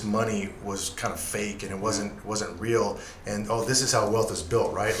that this money was kind of fake and it wasn't real, and this is how wealth is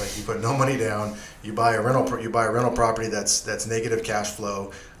built, right? Like, you put no money down, you buy a rental property that's negative cash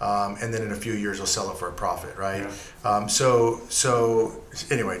flow, and then in a few years you'll sell it for a profit, right? Yeah. So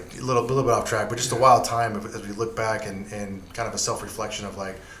anyway, a little bit off track, but just a wild time as we look back and kind of a self-reflection of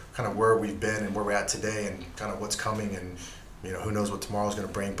like kind of where we've been and where we're at today and kind of what's coming, and you know, who knows what tomorrow's going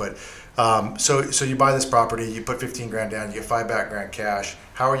to bring. But so you buy this property, you put 15 grand down, you get $5 grand cash.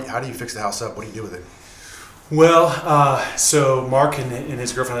 How do you fix the house up? What do you do with it? Well, so Mark and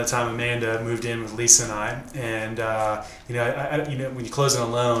his girlfriend at the time, Amanda, moved in with Lisa and I, and you know, when you close on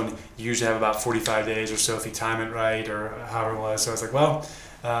a loan, you usually have about 45 days or so if you time it right, or however it was. So I was like, well,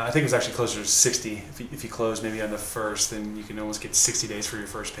 I think it was actually closer to 60. If you close maybe on the first, then you can almost get 60 days for your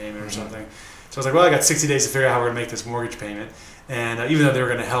first payment or something. So I was like, well, I got 60 days to figure out how we're going to make this mortgage payment. And even though they were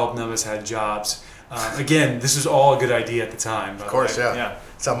going to help, none of us had jobs. Again, this was all a good idea at the time. Of course, yeah.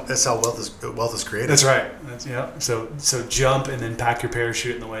 That's how wealth is created. That's right. So jump and then pack your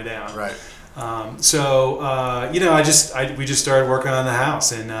parachute on the way down. Right. You know, we just started working on the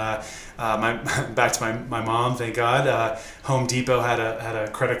house, and back to my mom, thank God. Home Depot had a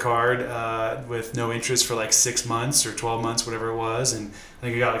credit card with no interest for like 6 months or 12 months, whatever it was, and I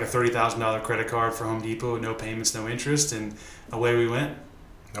think we got like a $30,000 credit card for Home Depot, no payments, no interest, and away we went.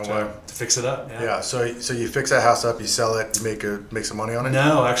 No way. To fix it up. Yeah. So you fix that house up, you sell it, you make some money on it?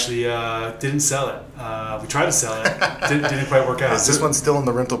 No, actually, didn't sell it. We tried to sell it, didn't quite work out. Is this one still in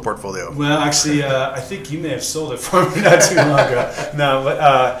the rental portfolio? Well, actually, I think you may have sold it for me not too long ago.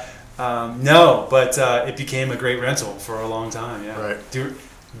 No, but it became a great rental for a long time. Yeah. Right.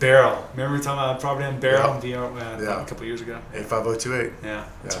 Barrel. Remember we were talking about property on Barrel a couple of years ago? 85028. Yeah,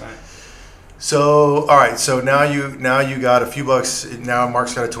 that's right. So, all right. So now you got a few bucks. Now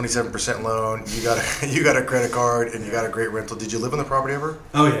Mark's got a 27% loan. You got a credit card, and you got a great rental. Did you live in the property ever?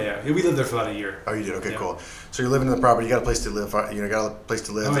 Oh yeah. We lived there for about a year. Oh, you did. Okay, cool. So you're living in the property. You got a place to live. You got a place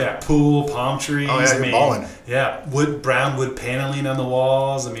to live. Oh yeah, pool, palm trees. Oh yeah, you're balling. Yeah, brown wood paneling on the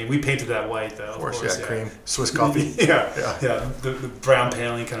walls. I mean, we painted that white though. Of course, yeah. Cream, Swiss coffee. Yeah. The brown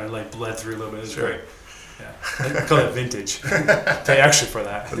paneling kind of like bled through a little bit. It's great. Yeah, I call it vintage. Pay extra for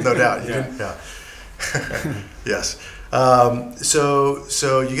that. No doubt. Yes.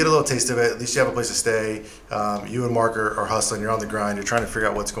 So you get a little taste of it. At least you have a place to stay. You and Mark are hustling. You're on the grind. You're trying to figure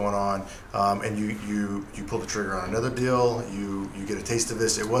out what's going on. And you pull the trigger on another deal. You get a taste of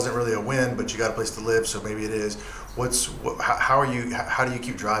this. It wasn't really a win, but you got a place to live. So maybe it is. How do you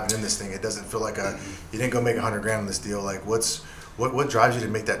keep driving in this thing? It doesn't feel like you didn't go make $100 grand on this deal. Like what drives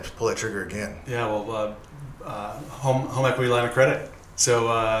you to pull that trigger again? Yeah. Well, home equity line of credit. So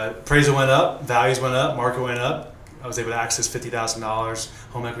appraisal went up, values went up, market went up. I was able to access $50,000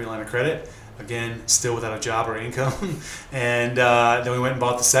 home equity line of credit. Again, still without a job or income. And then we went and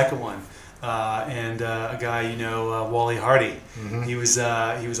bought the second one. A guy, Wally Hardy. Mm-hmm. He was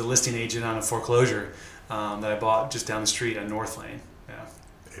a listing agent on a foreclosure that I bought just down the street on North Lane. Yeah.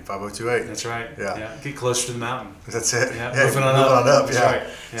 85028. That's right. Yeah. Get closer to the mountain. That's it. Yeah. Moving on up. That's right.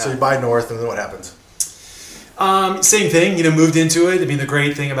 Yeah. So you buy north, and then what happens? Same thing, moved into it. I mean, the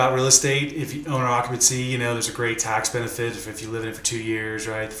great thing about real estate, if you own or occupancy, there's a great tax benefit if you live in it for 2 years,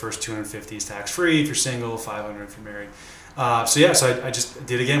 right? The first $250 is tax free if you're single, $500 if you're married. So I just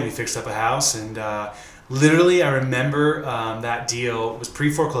did again. We fixed up a house, and literally I remember that deal was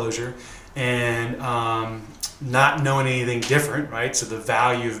pre-foreclosure, and not knowing anything different, right? So the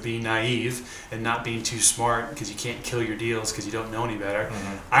value of being naive and not being too smart, because you can't kill your deals because you don't know any better.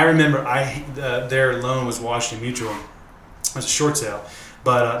 Mm-hmm. I remember their loan was Washington Mutual. It was a short sale,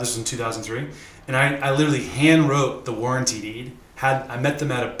 but this was in 2003. And I literally hand wrote the warranty deed. I met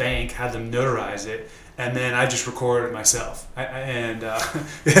them at a bank, had them notarize it, and then I just recorded it myself.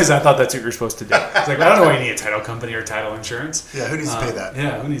 Because I thought that's what you're supposed to do. It's like, I don't know why you need a title company or title insurance. Yeah, who needs to pay that?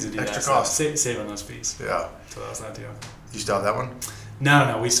 Yeah, who needs to do extra that? cost? So save on those fees. Yeah. So that was that deal. You still have that one?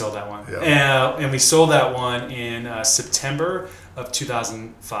 No, we sold that one. Yeah. And we sold that one in September of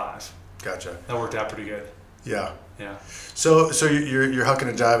 2005. Gotcha. That worked out pretty good. Yeah. Yeah. So you're hucking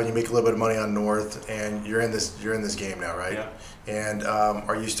and jiving. You make a little bit of money on North, and you're in this game now, right? Yeah. And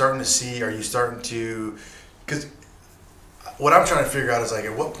are you starting to? Because what I'm trying to figure out is like,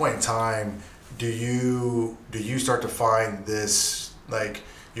 at what point in time do you start to find this, like,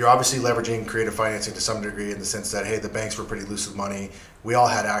 you're obviously leveraging creative financing to some degree in the sense that, hey, the banks were pretty loose with money. We all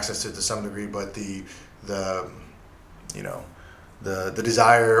had access to it to some degree, but the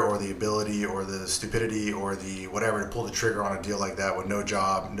desire or the ability or the stupidity or the whatever to pull the trigger on a deal like that with no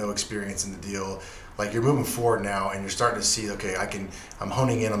job, no experience in the deal, like, you're moving forward now and you're starting to see, okay, I'm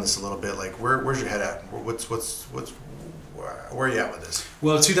honing in on this a little bit. Like, where's your head at? Where are you at with this?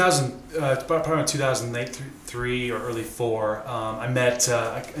 Well, probably around 2003 or early 4, I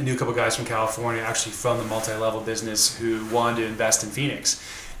knew a couple guys from California, actually from the multi-level business, who wanted to invest in Phoenix.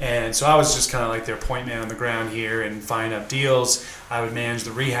 And so I was just kind of like their point man on the ground here and find up deals. I would manage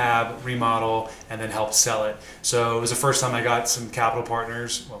the rehab, remodel, and then help sell it. So it was the first time I got some capital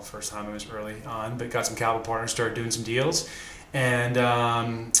partners. Well, first time it was early on, but got some capital partners, started doing some deals. And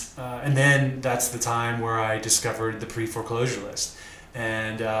then that's the time where I discovered the pre-foreclosure list.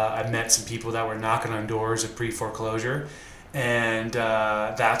 And I met some people that were knocking on doors at pre-foreclosure. And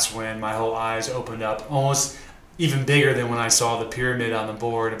that's when my whole eyes opened up, almost even bigger than when I saw the pyramid on the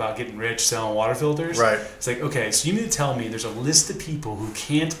board about getting rich selling water filters. Right. It's like, okay, so you mean to tell me there's a list of people who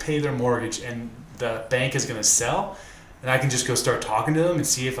can't pay their mortgage and the bank is going to sell, and I can just go start talking to them and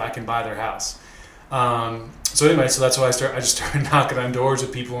see if I can buy their house. So anyway, so that's why I just started knocking on doors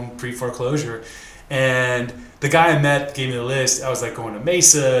with people in pre-foreclosure. And the guy I met gave me the list. I was like going to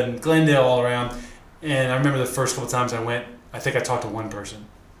Mesa and Glendale all around. And I remember the first couple times I went, I think I talked to one person.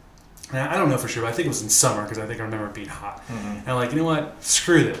 And I don't know for sure, but I think it was in summer because I think I remember it being hot. Mm-hmm. And I'm like, you know what?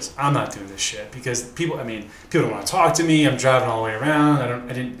 Screw this. I'm not doing this shit because people don't want to talk to me. I'm driving all the way around.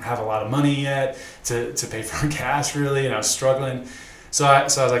 I didn't have a lot of money yet to pay for gas really, and I was struggling. So I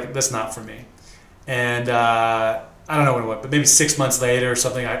was like, that's not for me. And I don't know when it was, but maybe 6 months later or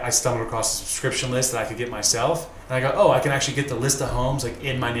something, I stumbled across a subscription list that I could get myself. And I go, oh, I can actually get the list of homes like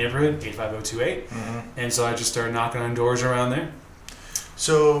in my neighborhood, 85028. Mm-hmm. And so I just started knocking on doors around there.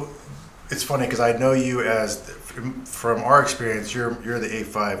 So it's funny because I know you from our experience, you're the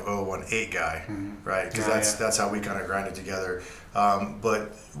 85018 guy, mm-hmm. right? Because that's how we kind of grind it together.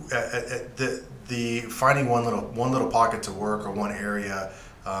 But the finding one little pocket to work or one area,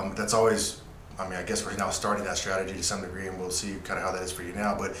 that's always. I mean, I guess we're now starting that strategy to some degree, and we'll see kind of how that is for you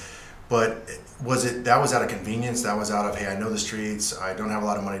now. But that was out of convenience? That was out of, hey, I know the streets, I don't have a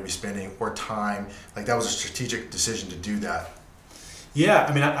lot of money to be spending, or time? Like, that was a strategic decision to do that? Yeah,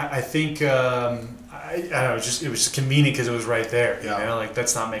 I mean, I think I don't know, it was just convenient because it was right there. You know, like,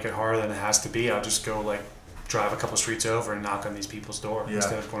 let's not make it harder than it has to be. I'll just go like drive a couple streets over and knock on these people's door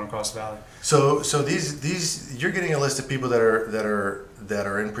instead of going across the valley. So these you're getting a list of people that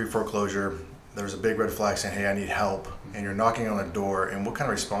are in pre-foreclosure. There's a big red flag saying, hey, I need help, and you're knocking on a door, and what kind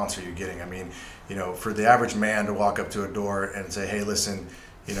of response are you getting? I mean, for the average man to walk up to a door and say, hey, listen,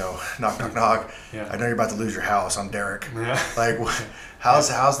 knock, knock, knock. Yeah. I know you're about to lose your house. I'm Derek. Yeah. Like, how's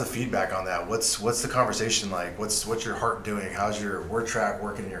the feedback on that? What's the conversation like? What's your heart doing? How's your word track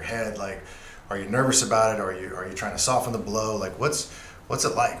working in your head? Like, are you nervous about it? Are you trying to soften the blow? Like, what's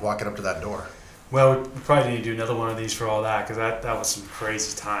it like walking up to that door? Well, we probably need to do another one of these for all that because that was some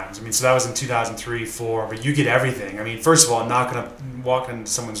crazy times. I mean, so that was in 2003, 4, but you get everything. I mean, first of all, walking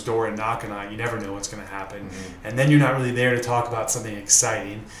to someone's door and knocking on it, you never know what's going to happen. Mm-hmm. And then you're not really there to talk about something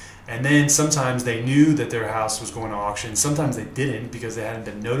exciting. And then sometimes they knew that their house was going to auction. Sometimes they didn't because they hadn't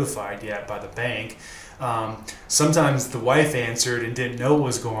been notified yet by the bank. Sometimes the wife answered and didn't know what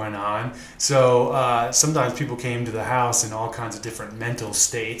was going on. So sometimes people came to the house in all kinds of different mental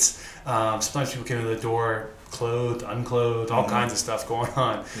states. Sometimes people came to the door clothed, unclothed, all mm-hmm. kinds of stuff going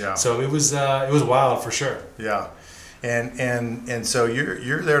on. Yeah. So it was wild for sure. Yeah, and so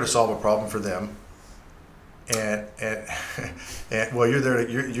you're there to solve a problem for them. And well, you're there.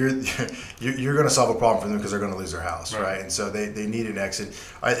 You're going to solve a problem for them because they're going to lose their house, right? And so they need an exit.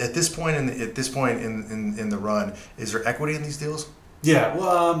 At this point in the run, is there equity in these deals? Yeah,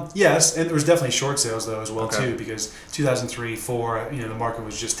 well, yes, and there was definitely short sales though as well too, because 2003, 4, the market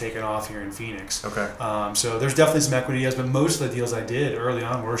was just taking off here in Phoenix. Okay. So there's definitely some equity, yes, but most of the deals I did early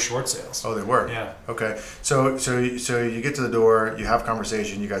on were short sales. Oh, they were. Yeah. Okay. So you get to the door, you have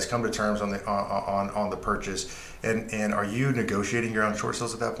conversation, you guys come to terms on the purchase, and are you negotiating your own short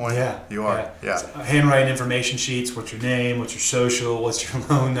sales at that point? Yeah. You are. Yeah. So, handwriting information sheets. What's your name? What's your social? What's your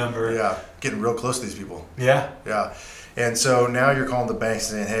loan number? Yeah. Getting real close to these people. Yeah. Yeah. And so now you're calling the bank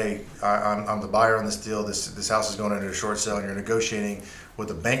saying, hey, I'm the buyer on this deal. This house is going into a short sale, and you're negotiating with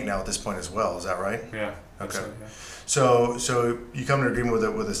the bank now at this point as well. Is that right? Yeah. Okay. Yeah. So you come to an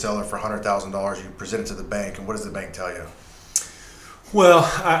agreement with a seller for $100,000. You present it to the bank, and what does the bank tell you? Well,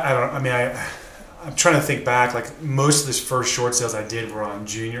 I don't. I mean, I'm trying to think back. Like most of this first short sales I did were on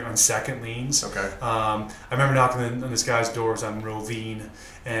second liens. Okay. I remember knocking on this guy's doors on Rovine,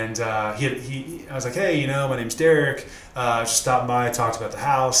 and I was like, hey, my name's Derek. Just stopping by, talked about the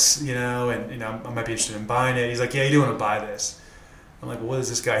house, and I might be interested in buying it. He's like, yeah, you do want to buy this? I'm like, well, what does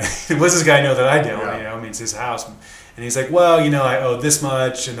this guy? What does this guy know that I don't? Yeah. I mean, it's his house. And he's like, well, I owe this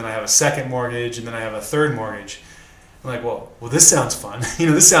much, and then I have a second mortgage, and then I have a third mortgage. I'm like, well, this sounds fun.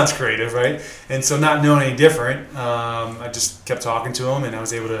 This sounds creative, right? And so not knowing any different, I just kept talking to him, and I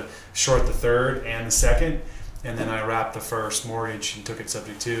was able to short the third and the second, and then I wrapped the first mortgage and took it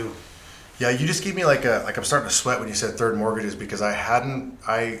subject to. Yeah, you just gave me like I'm starting to sweat when you said third mortgages, because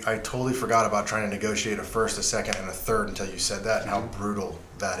I totally forgot about trying to negotiate a first, a second, and a third until you said that, and how brutal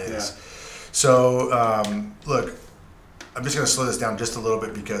that is. Yeah. So look, I'm just going to slow this down just a little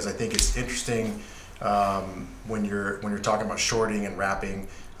bit, because I think it's interesting when you're talking about shorting and wrapping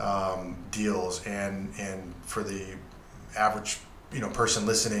deals, and for the average person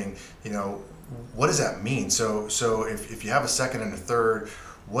listening, what does that mean? So if you have a second and a third,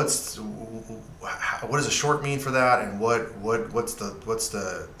 what does a short mean for that, and what's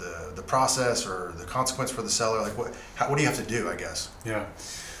the process or the consequence for the seller? Like what do you have to do, I guess? Yeah.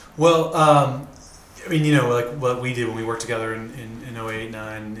 Well, I mean, like what we did when we worked together in 08,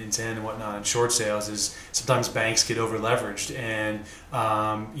 9, and 10 and whatnot in short sales is sometimes banks get over leveraged, and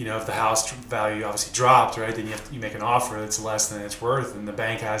if the house value obviously dropped, right, then you make an offer that's less than it's worth, and the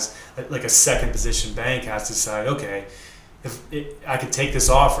bank has, like a second position bank has to decide, okay, I could take this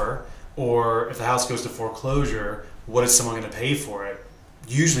offer, or if the house goes to foreclosure, what is someone going to pay for it?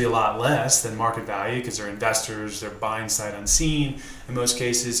 Usually a lot less than market value, because they're investors, they're buying sight unseen in most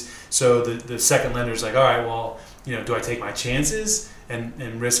cases. So the second lender is like, all right, well, do I take my chances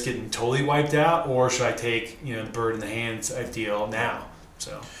and risk getting totally wiped out, or should I take the bird in the hand type deal now?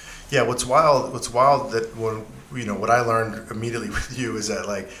 So yeah, what's wild that what I learned immediately with you is that,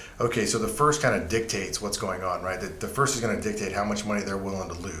 like, okay, so the first kind of dictates what's going on, right? The first is going to dictate how much money they're willing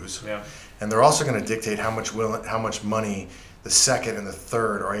to lose, yeah, and they're also going to dictate how much money the second and the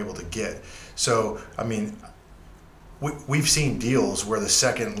third are able to get. So, I mean, we've seen deals where the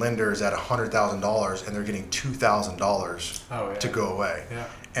second lender is at $100,000 and they're getting $2,000 to go away. Yeah.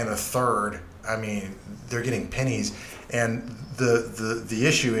 And the third, I mean, they're getting pennies. And the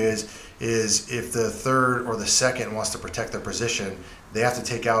issue is if the third or the second wants to protect their position, they have to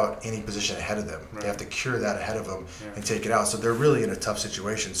take out any position ahead of them. Right. They have to cure that ahead of them and take it out. So they're really in a tough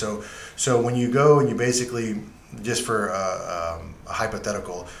situation. So when you go and you basically, just for a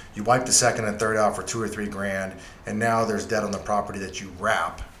hypothetical, you wipe the second and third out for $2 or $3 grand, and now there's debt on the property that you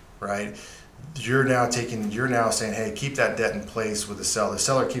wrap, right? You're now saying, hey, keep that debt in place with the seller. The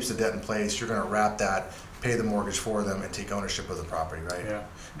seller keeps the debt in place. You're going to wrap that, pay the mortgage for them, and take ownership of the property, right? Yeah.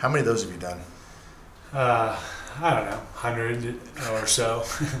 How many of those have you done? I don't know, 100 or so.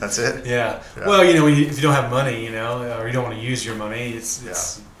 That's it? Yeah. Well, if you don't have money, or you don't want to use your money,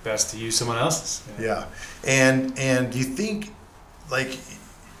 it's best to use someone else's. Yeah. And do you think, like,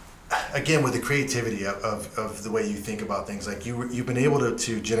 again, with the creativity of the way you think about things, like you've been able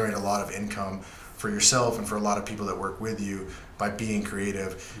to generate a lot of income for yourself and for a lot of people that work with you by being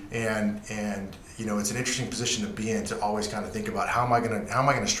creative, and it's an interesting position to be in, to always kind of think about how am I going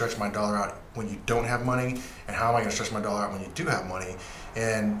to stretch my dollar out when you don't have money, and how am I going to stretch my dollar out when you do have money,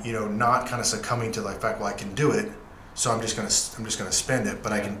 and not kind of succumbing to the fact, well, I can do it, so I'm just going to spend it,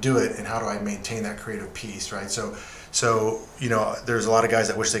 but I can do it, and how do I maintain that creative piece, right? So there's a lot of guys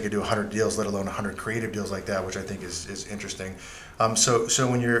that wish they could do 100 deals, let alone 100 creative deals like that, which I think is interesting. So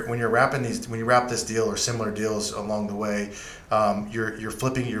when you wrap this deal or similar deals along the way, you're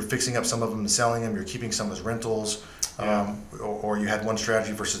fixing up some of them and selling them. You're keeping some as rentals, or you had one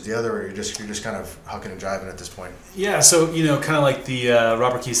strategy versus the other, or you're just kind of hucking and jiving at this point. Yeah. So kind of like the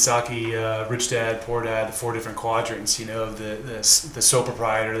Robert Kiyosaki, Rich Dad, Poor Dad, the 4 different quadrants. Of the sole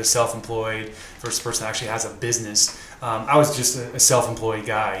proprietor, the self-employed versus the person that actually has a business. I was just a self-employed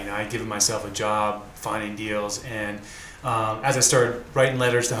guy. I'd given myself a job finding deals, and as I started writing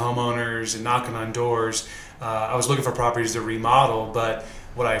letters to homeowners and knocking on doors, I was looking for properties to remodel. But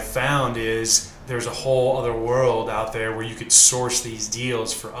what I found is there's a whole other world out there where you could source these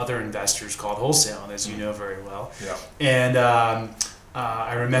deals for other investors called wholesaling, as you know very well. Yeah. And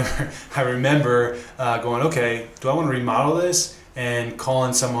I remember going, okay, do I want to remodel this? and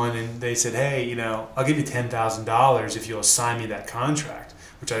calling someone, and they said, hey, I'll give you $10,000 if you'll assign me that contract,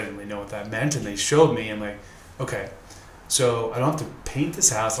 which I didn't really know what that meant. And they showed me. I'm like, okay, so I don't have to paint this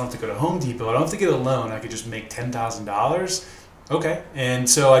house. I don't have to go to Home Depot. I don't have to get a loan. I could just make $10,000. Okay. And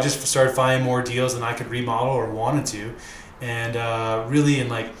so I just started finding more deals than I could remodel or wanted to. And really in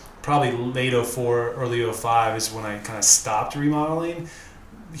like probably late 04, early 05 is when I kind of stopped remodeling.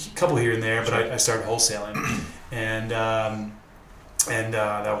 A couple here and there, but I started wholesaling. And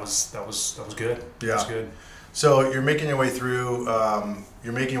that was good. Yeah. That was good. So you're making your way through.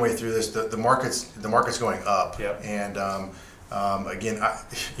 You're making your way through this. The market's going up. Yep. And again,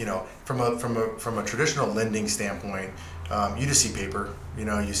 from a traditional lending standpoint, you just see paper.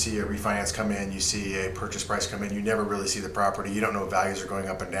 You see a refinance come in. You see a purchase price come in. You never really see the property. You don't know if values are going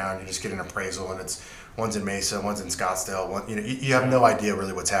up and down. You just get an appraisal, and it's one's in Mesa, one's in Scottsdale. You have no idea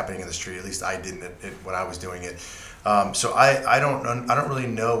really what's happening in the street. At least I didn't when I was doing it. So I don't really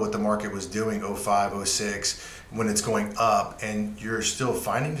know what the market was doing 05, 06 when it's going up, and you're still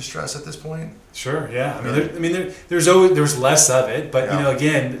finding distress at this point. Sure. Yeah. Really? There's less of it, but Yeah.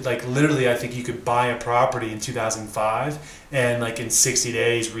 again, like literally, I think you could buy a property in 2005 and like in 60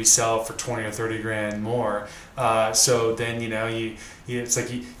 days resell it for 20 or 30 grand more. So then it's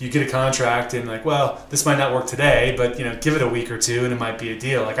like you get a contract and like, well, this might not work today, but give it a week or two and it might be a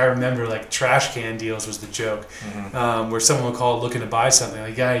deal. Like I remember like trash can deals was the joke, where someone would call looking to buy something. Like,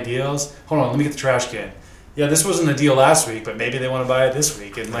 you got any deals? Hold on, let me get the trash can. Yeah, this wasn't a deal last week, but maybe they want to buy it this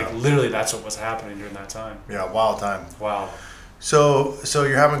week. And like literally that's what was happening during that time. Yeah, wild time. Wow. So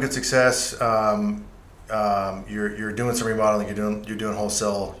you're having good success. You're doing some remodeling. You're doing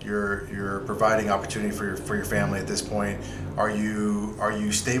wholesale. You're providing opportunity for your family at this point. Are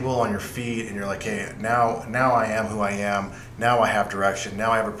you stable on your feet? And you're like, hey, now I am who I am. Now I have direction.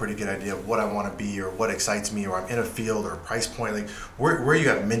 Now I have a pretty good idea of what I want to be or what excites me, or I'm in a field or a price point. Like where are you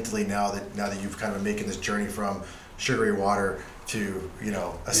at mentally now that you've kind of been making this journey from sugary water to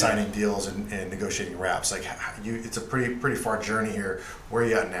assigning deals and negotiating wraps? Like it's a pretty far journey here. Where are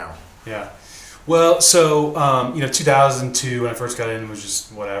you at now? Yeah. Well, so 2002 when I first got in was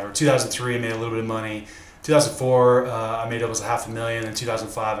just whatever. 2003 I made a little bit of money. 2004 I made almost $500,000. In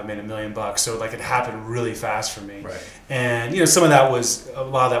 2005 I made $1 million. So like it happened really fast for me. Right. And a lot of that was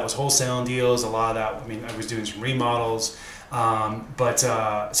wholesaling deals. A lot of that, I was doing some remodels.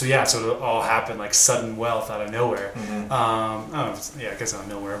 So it all happened like sudden wealth out of nowhere. Mm-hmm. I guess out of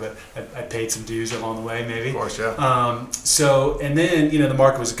nowhere, but I paid some dues along the way, maybe. Of course, yeah. And then, the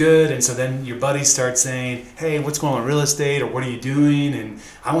market was good. And so then your buddies start saying, hey, what's going on with real estate, or what are you doing? And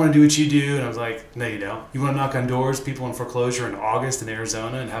I want to do what you do. And I was like, no, you don't. You want to knock on doors, people in foreclosure in August in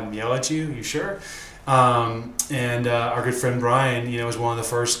Arizona, and have them yell at you? You sure? Our good friend Brian, was one of the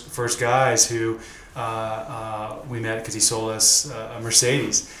first guys who we met because he sold us a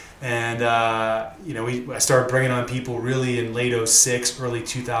Mercedes. And I started bringing on people really in late 06, early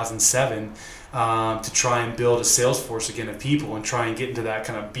 2007 to try and build a sales force again of people and try and get into that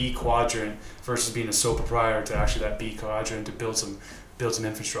kind of B quadrant versus being a sole proprietor to actually that B quadrant to build some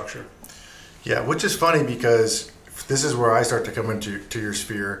infrastructure. Yeah, which is funny because this is where I start to come into your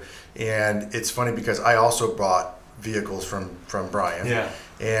sphere, and it's funny because I also bought vehicles from Brian. Yeah.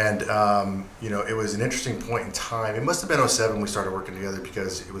 And it was an interesting point in time. It must have been 07 we started working together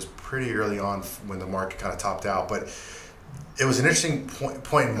because it was pretty early on when the market kind of topped out. But it was an interesting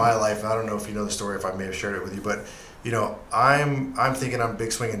point in my life, and I don't know if you know the story, if I may have shared it with you, but I'm thinking I'm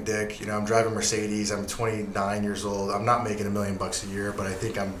big swinging dick. I'm driving Mercedes. I'm 29 years old. I'm not making $1 million a year, but I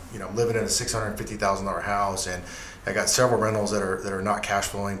think I'm living in a $650,000 house, and I got several rentals that are not cash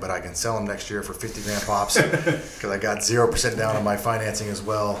flowing, but I can sell them next year for 50 grand pops because I got 0% down on my financing as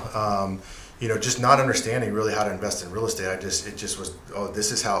well. Just not understanding really how to invest in real estate. It just was,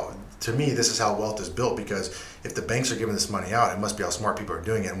 this is how wealth is built, because if the banks are giving this money out, it must be how smart people are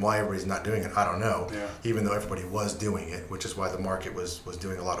doing it, and why everybody's not doing it, I don't know. Yeah. Even though everybody was doing it, which is why the market was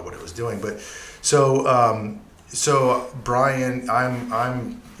doing a lot of what it was doing. But so Brian,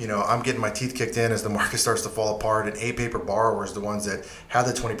 I'm getting my teeth kicked in as the market starts to fall apart, and A-paper borrowers, the ones that had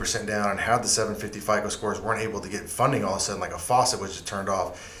the 20% down and had the 750 FICO scores, weren't able to get funding. All of a sudden, like a faucet was just turned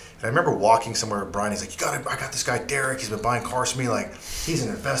off. And I remember walking somewhere with Brian. He's like, I got this guy Derek. He's been buying cars from me. Like, he's an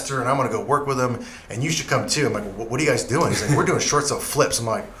investor, and I'm gonna go work with him. And you should come too. I'm like, what are you guys doing? He's like, we're doing short sale flips. I'm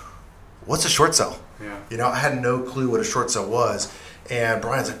like, what's a short sale? Yeah. I had no clue what a short sale was. And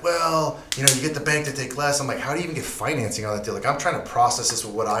Brian's like, well, you get the bank to take less. I'm like, how do you even get financing on that deal? Like, I'm trying to process this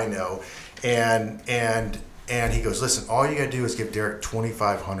with what I know. And he goes, listen, all you gotta do is give Derek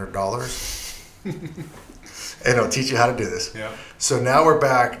 $2,500. and he'll teach you how to do this. Yeah. So now we're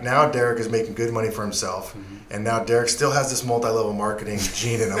back. Now Derek is making good money for himself, and now Derek still has this multi-level marketing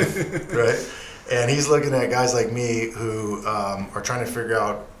gene in him, right? And he's looking at guys like me who are trying to figure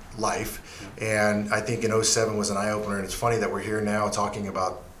out life. And I think in '07 was an eye-opener. And it's funny that we're here now talking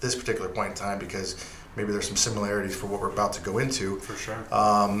about this particular point in time because maybe there's some similarities for what we're about to go into. For sure.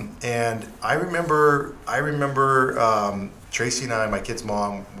 And I remember Tracy and I, my kid's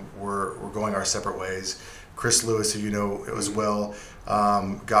mom, were going our separate ways. Chris Lewis, who you know as well,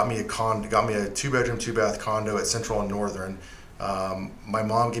 got me a 2-bedroom, 2-bath condo at Central and Northern. My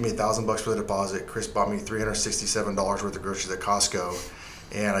mom gave me $1,000 for the deposit. Chris bought me $367 worth of groceries at Costco,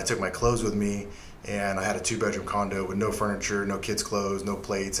 and I took my clothes with me. And I had a 2-bedroom condo with no furniture, no kids' clothes, no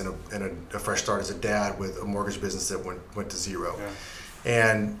plates, and a fresh start as a dad with a mortgage business that went to zero. Yeah.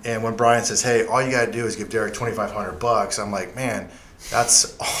 And when Brian says, "Hey, all you got to do is give Derek $2,500," I'm like, man,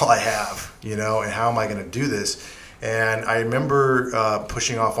 that's all I have, you know. And how am I going to do this? And I remember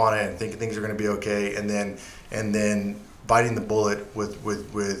pushing off on it and thinking things are going to be okay, and then biting the bullet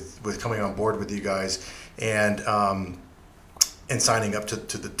with coming on board with you guys and signing up to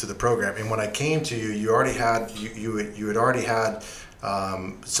the program. And when I came to you, you had already had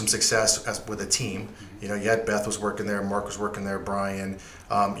some success with a team. You know, you had Beth was working there, Mark was working there, Brian.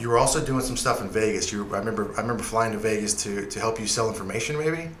 You were also doing some stuff in Vegas. I remember flying to Vegas to help you sell information.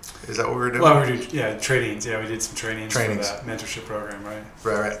 Maybe is that what we were doing? Well, we were doing trainings. Yeah, we did some trainings for that mentorship program, right?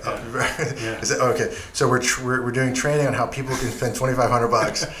 Right. Yeah. Yeah. Is that okay? So we're doing training on how people can spend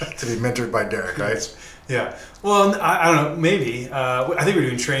 $2,500 to be mentored by Derek, right? Yeah. Well, I don't know. Maybe I think we're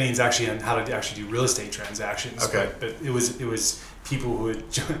doing trainings actually on how to actually do real estate transactions. Okay. But it was people who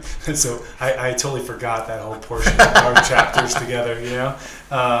would join. So I totally forgot that whole portion of our chapters together. You know.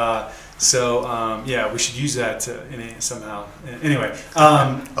 Yeah, we should use that somehow. Anyway.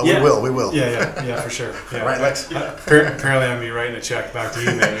 We will. Yeah, for sure. Yeah. Right, Lex? Apparently, I'm gonna be writing a check back to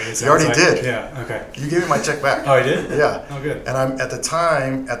you. Maybe you already did. Yeah. Okay. You gave me my check back. Oh, I did. Yeah. Oh, good. And I'm at the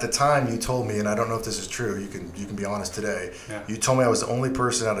time you told me, and I don't know if this is true. You can be honest today. Yeah. You told me I was the only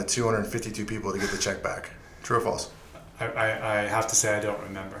person out of 252 people to get the check back. True or false? I have to say I don't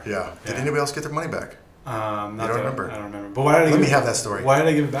remember. Yeah. Did anybody else get their money back? You don't remember? I don't remember. But let me have that story. Why did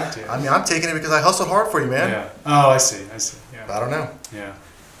I give it back to you? I mean, I'm taking it because I hustled hard for you, man. Yeah. Oh, I see. Yeah. I don't know. Yeah.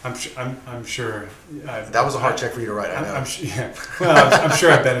 I'm sure. That was a hard check for you to write. I know. Yeah. Well, I'm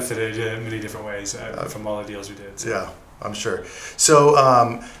sure I benefited in many different ways from all the deals we did. So. Yeah, I'm sure. So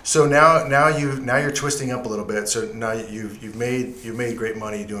now you're twisting up a little bit. So now you've made great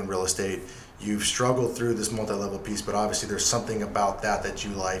money doing real estate. You've struggled through this multi-level piece, but obviously there's something about that you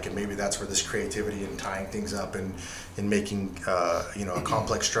like, and maybe that's where this creativity and tying things up and making a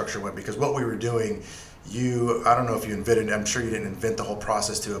complex structure went. Because what we were doing, I don't know if you invented. I'm sure you didn't invent the whole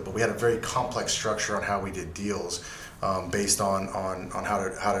process to it, but we had a very complex structure on how we did deals, based on how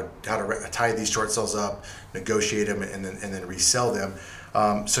to tie these short sales up, negotiate them, and then resell them.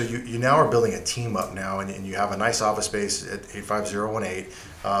 So you now are building a team up now, and you have a nice office space at 85018.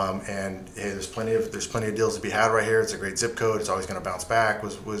 And hey, there's plenty of deals to be had right here. It's a great zip code. It's always going to bounce back.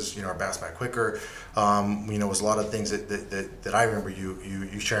 Was bounce back quicker. Was a lot of things that I remember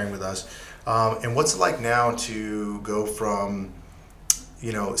you sharing with us. And what's it like now to go from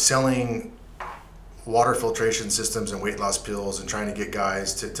selling water filtration systems and weight loss pills and trying to get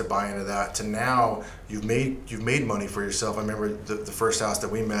guys to buy into that, to now you've made money for yourself. I remember the first house that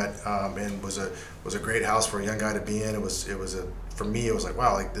we met and was a great house for a young guy to be in. For me it was like,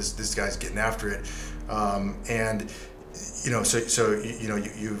 wow, like this guy's getting after it. You've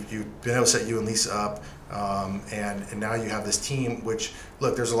been able to set you and Lisa up, and now you have this team. Which,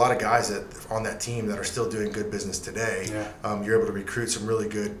 look, there's a lot of guys on that team that are still doing good business today. Yeah. You're able to recruit some really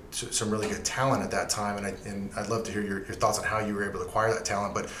good talent at that time, and I'd love to hear your thoughts on how you were able to acquire that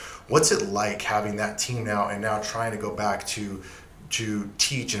talent. But what's it like having that team now, and now trying to go back to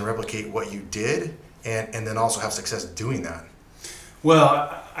teach and replicate what you did, and then also have success doing that? Well,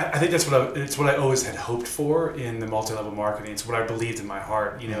 I think it's what I always had hoped for in the multi-level marketing. It's what I believed in my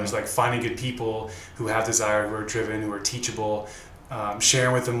heart. It's like finding good people who have desire, who are driven, who are teachable,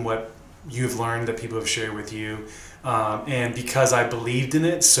 sharing with them what you've learned that people have shared with you. And because I believed in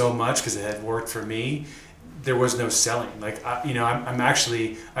it so much, because it had worked for me, there was no selling. Like, I'm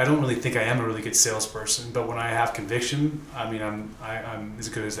actually, I don't really think I am a really good salesperson, but when I have conviction, I'm as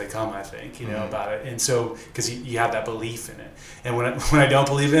good as they come, I think, about it. And so, because you have that belief in it. And when I don't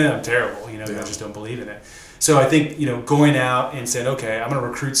believe in it, I'm terrible, I just don't believe in it. So I think, going out and saying, okay, I'm going to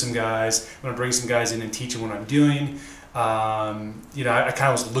recruit some guys, I'm going to bring some guys in and teach them what I'm doing. I kind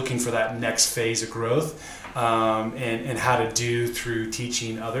of was looking for that next phase of growth, and how to do through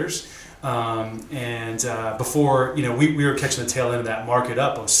teaching others. Before, we were catching the tail end of that market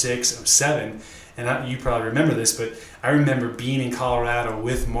up, '06, '07. And you probably remember this, but I remember being in Colorado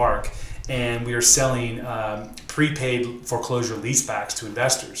with Mark, and we were selling prepaid foreclosure leasebacks to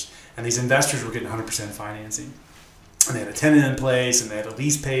investors. And these investors were getting 100% financing. And they had a tenant in place, and they had a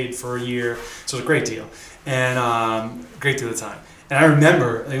lease paid for a year. So it was a great deal. And great deal of the time. And I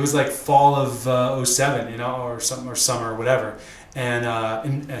remember it was like fall of '07, or something, or summer, or whatever.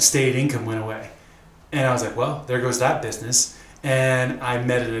 And state income went away. And I was like, well, there goes that business. And I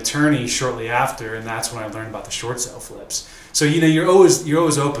met an attorney shortly after, and that's when I learned about the short sale flips. So you're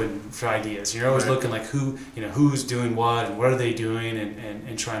always open for ideas. You're always looking like who's doing what and what are they doing,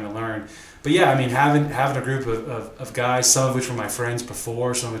 and trying to learn. But yeah, I mean, having a group of guys, some of which were my friends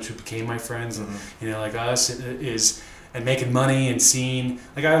before, some of which became my friends, and like us, and making money and seeing,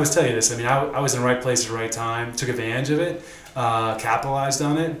 like I always tell you this. I mean, I was in the right place at the right time, took advantage of it, capitalized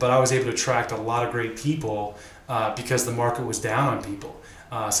on it, but I was able to attract a lot of great people. Because the market was down on people,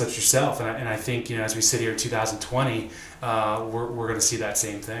 such as yourself, and I think as we sit here in 2020, we're going to see that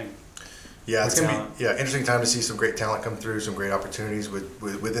same thing. Yeah, it's going to be interesting time to see some great talent come through, some great opportunities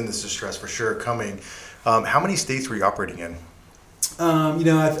within this distress for sure coming. How many states were you operating in?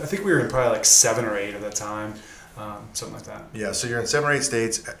 I think we were in probably like 7 or 8 at that time. Something like that. Yeah, so you're in 7 or 8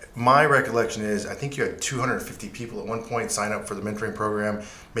 states. My recollection is I think you had 250 people at one point sign up for the mentoring program.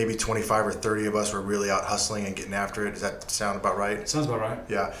 Maybe 25 or 30 of us were really out hustling and getting after it. Does that sound about right? Sounds about right.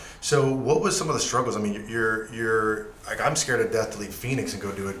 Yeah. So what was some of the struggles? I mean, you're like, I'm scared to death to leave Phoenix and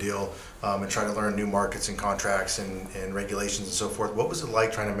go do a deal and try to learn new markets and contracts and regulations and so forth. What was it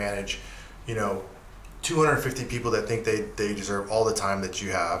like trying to manage, 250 people that think they deserve all the time that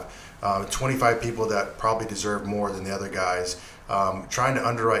you have? 25 people that probably deserve more than the other guys, trying to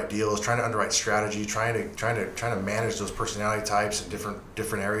underwrite deals, trying to underwrite strategy, trying to manage those personality types in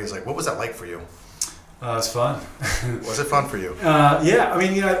different areas. Like, what was that like for you? It's fun. Was it fun for you? Yeah, I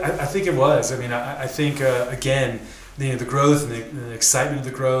mean, I think it was. I mean, I think again, the growth and the excitement of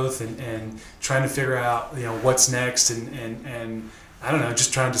the growth, and trying to figure out what's next, and I don't know,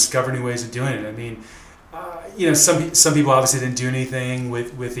 just trying to discover new ways of doing it. I mean. Some people obviously didn't do anything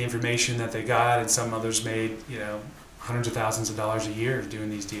with the information that they got, and some others made hundreds of thousands of dollars a year doing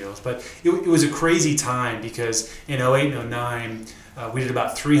these deals. But it was a crazy time because in '08 and '09 we did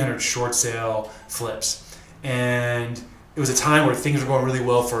about 300 short sale flips, and it was a time where things were going really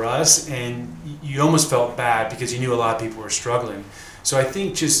well for us, and you almost felt bad because you knew a lot of people were struggling. So I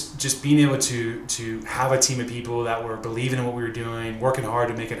think just being able to have a team of people that were believing in what we were doing, working hard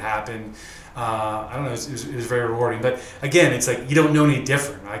to make it happen. I don't know, it was very rewarding. But again, it's like you don't know any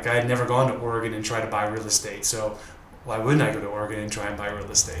different. Like I had never gone to Oregon and tried to buy real estate, so why wouldn't I go to Oregon and try and buy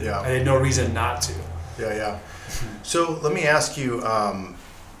real estate? Yeah. I had no reason not to. Yeah. So let me ask you,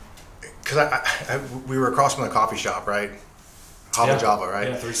 because we were across from the coffee shop, right? Hava Java, right?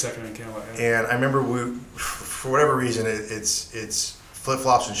 Yeah, 32nd and Camelot. Yeah. And I remember for whatever reason, it's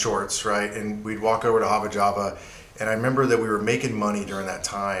flip-flops and shorts, right? And we'd walk over to Hava Java, and I remember that we were making money during that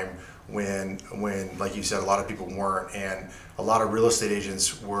time when, like you said, a lot of people weren't, and a lot of real estate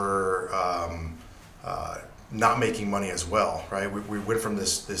agents were not making money as well, right? We went from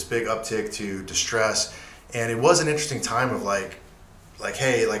this big uptick to distress, and it was an interesting time of like,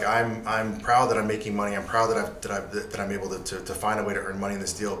 hey, like I'm proud that I'm making money. I'm proud that I'm able to find a way to earn money in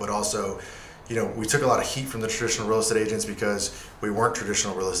this deal. But also, we took a lot of heat from the traditional real estate agents because we weren't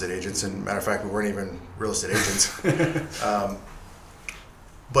traditional real estate agents. And matter of fact, we weren't even real estate agents.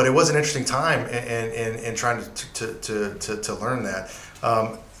 But it was an interesting time and trying to learn that.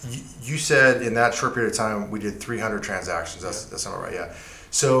 You said in that short period of time we did 300 transactions. That's not right. Yeah.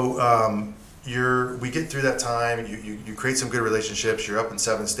 So. We get through that time, you create some good relationships, you're up in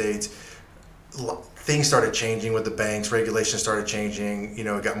 7 states, things started changing with the banks, regulations started changing,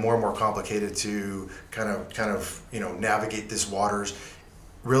 it got more and more complicated to kind of navigate these waters.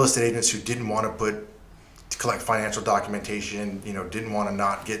 Real estate agents who didn't want to collect financial documentation, didn't want to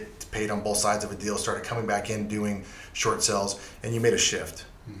not get paid on both sides of a deal, started coming back in doing short sales, and you made a shift.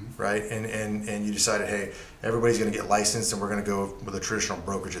 Mm-hmm. Right, and you decided, hey, everybody's going to get licensed, and we're going to go with a traditional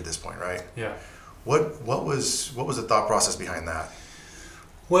brokerage at this point, right? Yeah. What was the thought process behind that?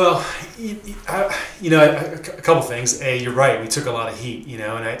 Well, a couple things. You're right. We took a lot of heat, and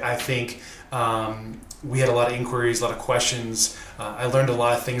I think we had a lot of inquiries, a lot of questions. I learned a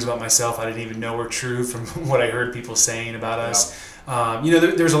lot of things about myself I didn't even know were true from what I heard people saying about us.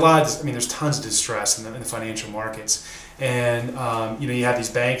 There's a lot of, there's tons of distress in the financial markets. And, you had these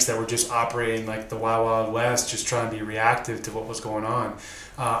banks that were just operating like the Wild Wild West, just trying to be reactive to what was going on.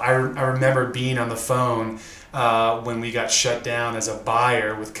 I remember being on the phone when we got shut down as a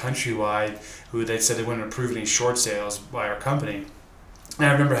buyer with Countrywide, who they said they wouldn't approve any short sales by our company. And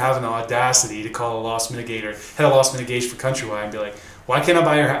I remember having the audacity to call a loss mitigator, head of loss mitigation for Countrywide, and be like, why can't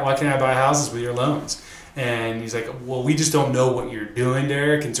I buy houses with your loans? And he's like, well, we just don't know what you're doing,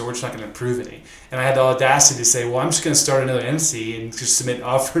 Derek, and so we're just not going to approve any. And I had the audacity to say, well, I'm just going to start another entity and just submit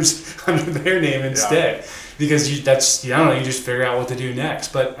offers under their name instead. Because you just figure out what to do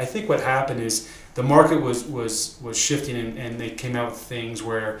next. But I think what happened is the market was shifting, and they came out with things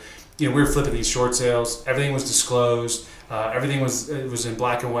where, we were flipping these short sales. Everything was disclosed. Everything was in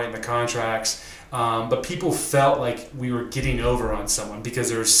black and white in the contracts. But people felt like we were getting over on someone because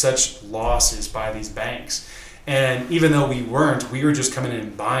there were such losses by these banks. And even though we weren't, we were just coming in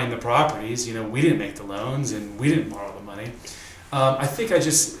and buying the properties. We didn't make the loans and we didn't borrow the money. I think I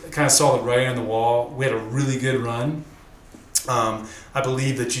just kind of saw the writing on the wall. We had a really good run. I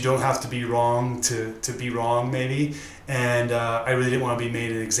believe that you don't have to be wrong to be wrong, maybe. And I really didn't want to be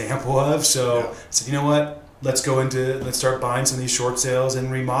made an example of. So I said, you know what? Let's start buying some of these short sales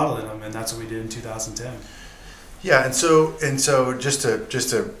and remodeling them, and that's what we did in 2010. Yeah, and so just to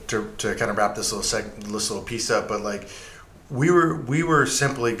kind of wrap this little piece up, but like we were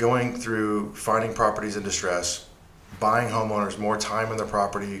simply going through finding properties in distress, buying homeowners more time in their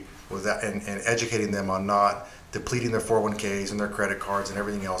property with that, and educating them on not depleting their 401ks and their credit cards and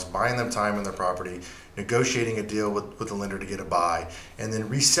everything else, buying them time in their property, negotiating a deal with the lender to get a buy, and then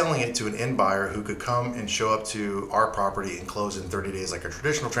reselling it to an end buyer who could come and show up to our property and close in 30 days like a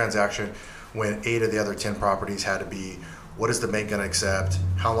traditional transaction, when 8 of the other 10 properties had to be, what is the bank going to accept?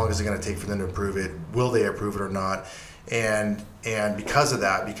 How long is it going to take for them to approve it? Will they approve it or not? And because of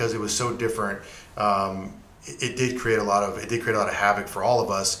that, because it was so different, it did create a lot of havoc for all of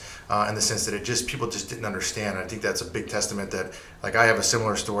us, in the sense that people just didn't understand. And I think that's a big testament that, like, I have a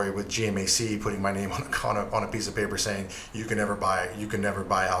similar story with GMAC putting my name on a piece of paper saying you can never buy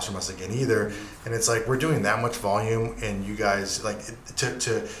a house from us again either. And it's like, we're doing that much volume, and you guys, like,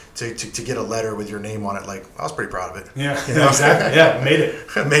 to get a letter with your name on it, like, I was pretty proud of it. Yeah, exactly. Yeah,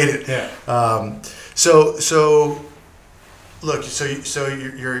 made it. Yeah. So look, so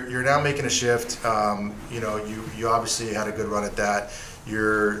you're now making a shift. You obviously had a good run at that.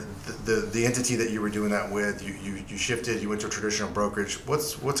 The entity that you were doing that with, you shifted. You went to a traditional brokerage.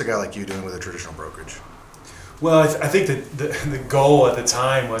 What's a guy like you doing with a traditional brokerage? Well, I think that the goal at the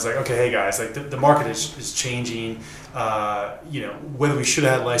time was like, okay, hey guys, like the market is changing. Whether we should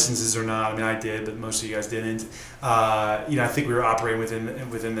have had licenses or not. I mean, I did, but most of you guys didn't. I think we were operating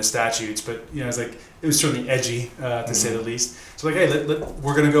within the statutes, but it's like it was certainly edgy to say the least. So like, hey,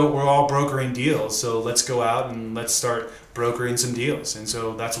 we're all brokering deals, so let's go out and let's start brokering some deals. And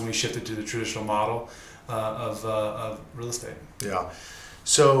so that's when we shifted to the traditional model of real estate. Yeah.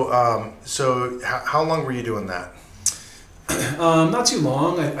 So how long were you doing that? Not too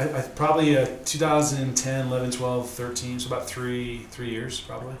long. I probably 2010, 11, 12, 13, so about three years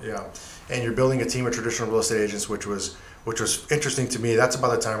probably. Yeah. And you're building a team of traditional real estate agents, which was interesting to me. That's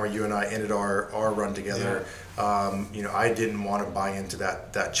about the time where you and I ended our run together. Yeah. I didn't want to buy into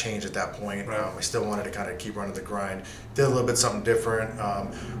that change at that point. Right. I still wanted to kind of keep running the grind. Did a little bit something different,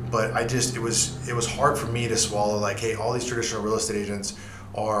 but it was hard for me to swallow. Like, hey, all these traditional real estate agents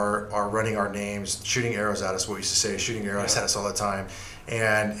are running our names, shooting arrows at us. What we used to say, shooting arrows at us all the time.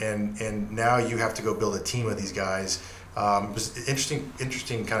 And now you have to go build a team of these guys. It was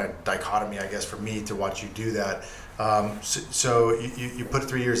interesting kind of dichotomy, I guess, for me to watch you do that. So you put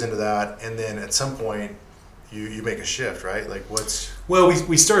 3 years into that, and then at some point you make a shift, right? Like, what's... Well,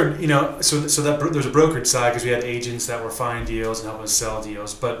 we started, so that there's a brokerage side because we had agents that were finding deals and helping us sell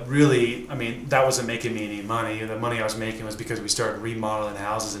deals. But really, I mean, that wasn't making me any money. The money I was making was because we started remodeling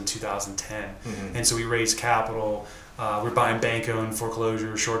houses in 2010. Mm-hmm. And so we raised capital. We're buying bank-owned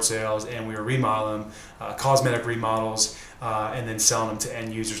foreclosure, short sales, and we were remodeling cosmetic remodels, and then selling them to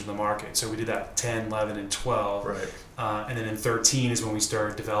end users in the market. So we did that 10, 11, and 12. Right. And then in 13 is when we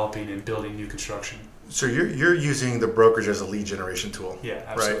started developing and building new construction. So you're using the brokerage as a lead generation tool. Yeah,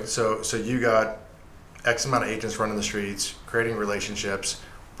 absolutely. Right. So you got X amount of agents running the streets, creating relationships,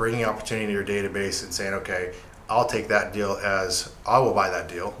 bringing opportunity to your database, and saying, okay, I'll take that deal as I will buy that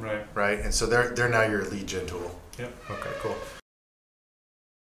deal. Right. Right. And so they're now your lead gen tool. Yep. Okay. Cool.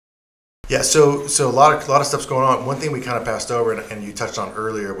 Yeah, so a lot of stuff's going on. One thing we kind of passed over, and you touched on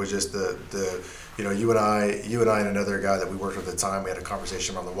earlier, was just the you and I and another guy that we worked with at the time. We had a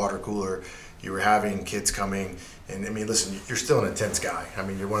conversation around the water cooler. You were having kids coming, and I mean, listen, you're still an intense guy. I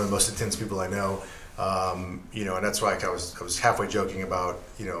mean, you're one of the most intense people I know. And that's why I was halfway joking about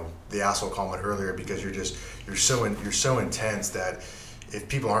the asshole comment earlier, because you're so intense that if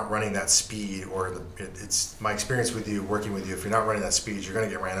people aren't running that speed, or it's my experience with you, working with you, if you're not running that speed, you're going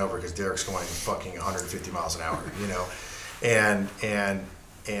to get ran over because Derek's going fucking 150 miles an hour,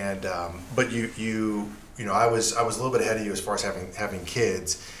 but I was a little bit ahead of you as far as having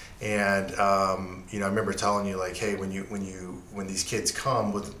kids, and I remember telling you, like, hey, when these kids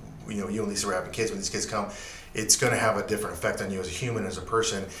come with, you and Lisa were having kids, when these kids come, it's going to have a different effect on you as a human, as a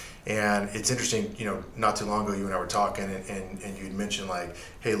person. And it's interesting, not too long ago, you and I were talking, and you'd mentioned, like,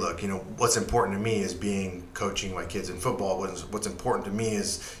 hey, look, what's important to me is coaching my kids in football. What's important to me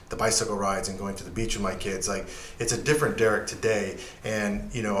is the bicycle rides and going to the beach with my kids. Like, it's a different Derek today. And,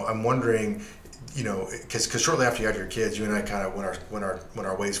 I'm wondering, because shortly after you had your kids, you and I kind of went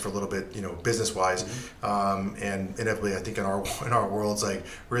our ways for a little bit, business wise. Mm-hmm. And inevitably, I think in our worlds, like,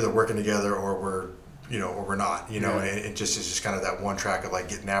 we're either working together or we're not, and it just is just kind of that one track of, like,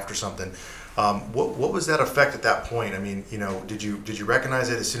 getting after something. What was that effect at that point? I mean, did you recognize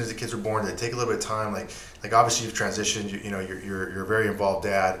it as soon as the kids were born? Did it take a little bit of time? Like obviously you've transitioned. You're a very involved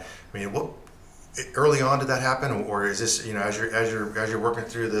dad. I mean, what early on did that happen, or is this as you're working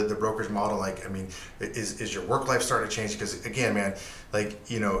through the brokerage model? Like, I mean, is your work life starting to change? Because again, man, like,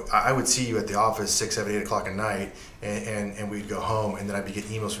 I would see you at the office 6, 7, 8 o'clock at night, and we'd go home, and then I'd be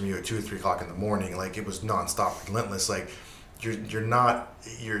getting emails from you at 2 or 3 o'clock in the morning. Like, it was nonstop, relentless. Like,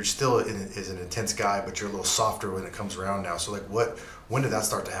 you're still is an intense guy, but you're a little softer when it comes around now. So, like, when did that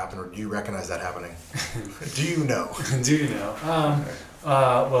start to happen, or do you recognize that happening? Do you know? Do you know?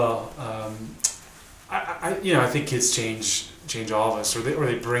 I think kids change all of us, or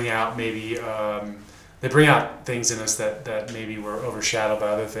they bring out maybe they bring out things in us that maybe were overshadowed by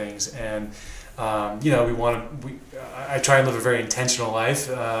other things, and I try and live a very intentional life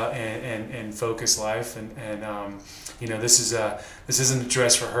and focused life, and this isn't a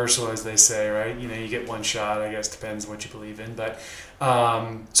dress rehearsal, as they say, right? You get one shot. I guess depends on what you believe in, but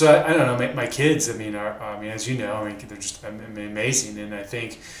so I don't know. My kids, I mean, as you know, they're just amazing, and I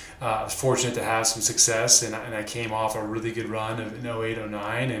think I was fortunate to have some success, and I came off a really good run in 08,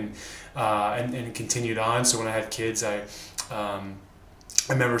 09, and continued on. So when I had kids, I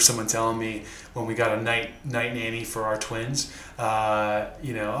remember someone telling me when we got a night nanny for our twins,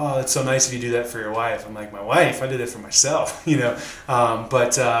 oh, it's so nice if you do that for your wife. I'm like, my wife? I did it for myself, so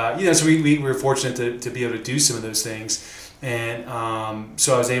we were fortunate to be able to do some of those things, and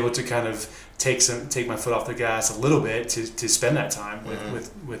so I was able to kind of take my foot off the gas a little bit to spend that time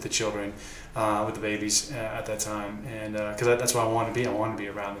with the children, with the babies at that time, and because that's what I wanted to be. I wanted to be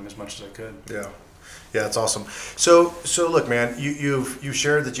around them as much as I could. Yeah, that's awesome. So look, man, you've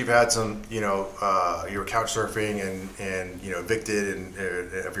shared that you've had some, you were couch surfing and evicted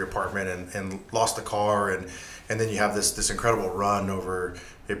of your apartment and lost the car, and then you have this incredible run over.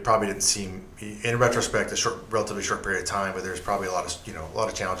 It probably didn't seem, in retrospect, relatively short period of time, but there's probably a lot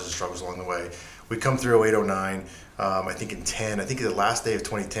of challenges and struggles along the way. We come through 08, 09. I think in 10. I think the last day of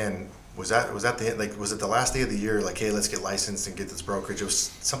 2010. Was that the, like, was it the last day of the year, like, hey, let's get licensed and get this brokerage? It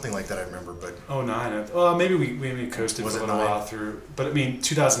was something like that, I remember. But 09. Well, maybe we coasted for a little while through. But I mean,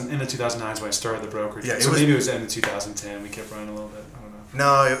 2009 is when I started the brokerage. Yeah, maybe it was end of 2010. We kept running a little bit. I don't know.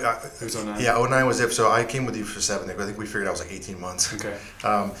 No, it was 09. Yeah, 09 was it. So I came with you for 7. I think we figured out it was like 18 months. Okay.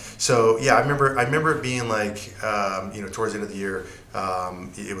 So yeah, I remember it being like, towards the end of the year,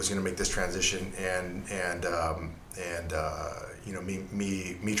 it was going to make this transition, and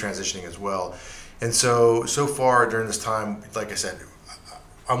me transitioning as well. And so far during this time, like I said,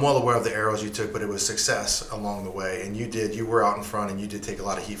 I'm well aware of the arrows you took, but it was success along the way. And you were out in front, and you did take a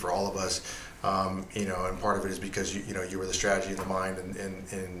lot of heat for all of us. And part of it is because you were the strategy in the mind, and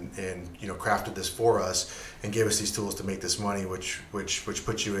crafted this for us and gave us these tools to make this money, which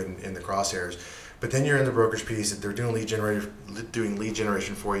puts you in the crosshairs. But then you're in the brokerage piece. They're doing lead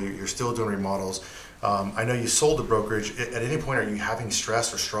generation for you. You're still doing remodels. I know you sold the brokerage. At any point, are you having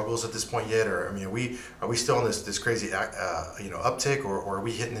stress or struggles at this point yet? Or I mean, are we still on this crazy uptick, or are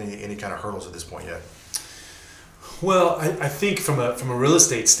we hitting any kind of hurdles at this point yet? Well, I think from a real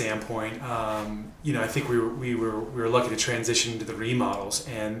estate standpoint, I think we were lucky to transition to the remodels,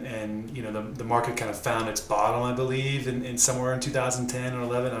 and the market kind of found its bottom, I believe, in somewhere in 2010 or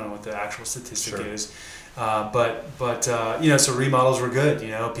 11. I don't know what the actual statistic is, So remodels were good.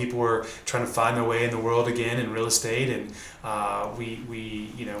 People were trying to find their way in the world again in real estate, and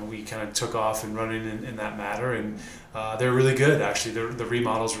we kind of took off and running in that matter, and they're really good actually. The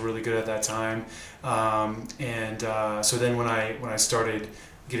remodels were really good at that time, so then when I started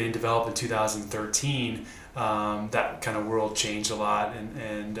getting developed in 2013, that kind of world changed a lot, I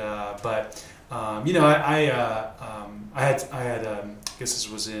guess this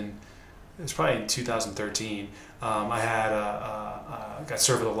was it was probably in 2013. Got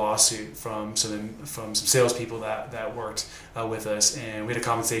served with a lawsuit from some salespeople that worked with us, and we had a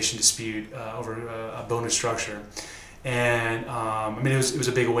compensation dispute over a bonus structure. And it was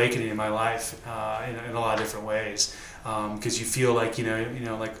a big awakening in my life in a lot of different ways, because you feel like you right, and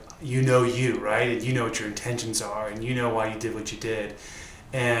you know what your intentions are, and you know why you did what you did,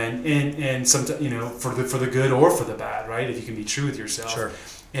 and sometimes for the good or for the bad, right? If you can be true with yourself. Sure.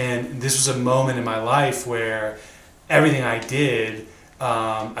 And this was a moment in my life where everything I did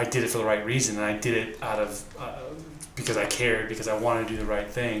it for the right reason, and I did it out of because I cared, because I wanted to do the right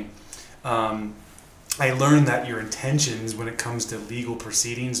thing. I learned that your intentions when it comes to legal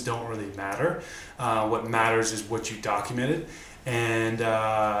proceedings don't really matter. What matters is what you documented, and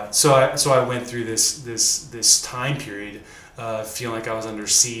so I went through this time period feeling like I was under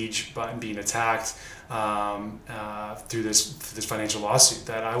siege and being attacked through this financial lawsuit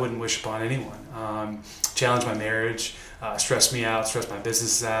that I wouldn't wish upon anyone. Challenged my marriage, stressed me out, stressed my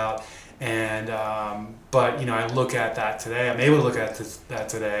business out. And but I look at that today. I'm able to look at that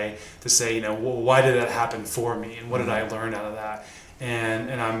today to say, why did that happen for me, and what did I learn out of that?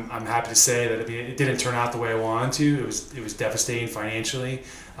 And I'm happy to say that it didn't turn out the way I wanted to. It was devastating financially.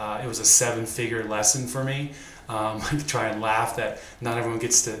 It was a 7-figure lesson for me. I try and laugh that not everyone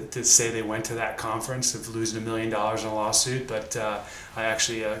gets to say they went to that conference of losing $1 million in a lawsuit, but I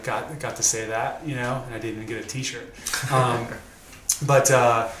actually got to say that, and I didn't even get a T-shirt. But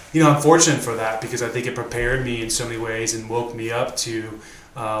I'm fortunate for that, because I think it prepared me in so many ways and woke me up to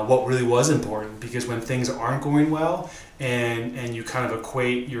what really was important. Because when things aren't going well, and you kind of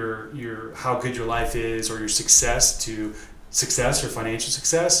equate your how good your life is or your success to success or financial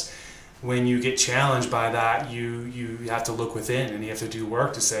success, when you get challenged by that, you have to look within, and you have to do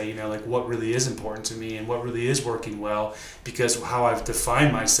work to say, what really is important to me and what really is working well, because how I've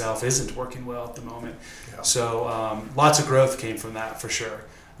defined myself isn't working well at the moment. Yeah. So lots of growth came from that for sure.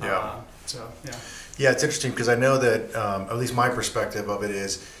 Yeah. Yeah, it's interesting, because I know that at least my perspective of it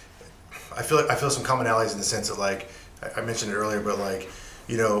is, I feel some commonalities in the sense that, like I mentioned it earlier, but like,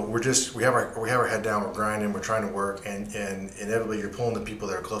 we have our head down, we're grinding, we're trying to work, and inevitably you're pulling the people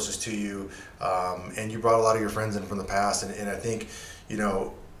that are closest to you, and you brought a lot of your friends in from the past, and I think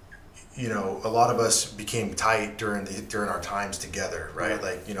a lot of us became tight during our times together, right?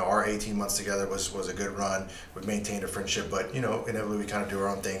 Yeah. Like, our 18 months together was a good run. We maintained a friendship, but inevitably we kind of do our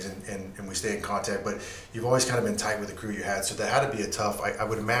own things, and we stay in contact. But you've always kind of been tight with the crew you had, so that had to be a tough. I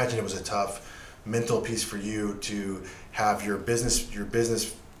would imagine it was a tough mental piece for you to have your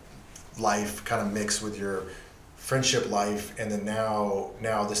business life kind of mixed with your friendship life, and then now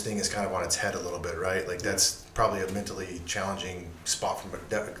this thing is kind of on its head a little bit, right? Like, that's probably a mentally challenging spot from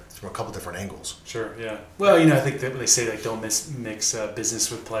a couple different angles. Sure, yeah. Well, I think that they say, like, don't mix business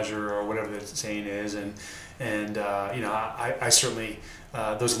with pleasure, or whatever the saying is, and I certainly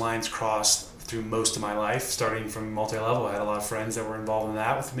those lines crossed through most of my life, starting from multi-level. I had a lot of friends that were involved in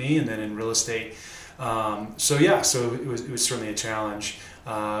that with me, and then in real estate. So it was certainly a challenge.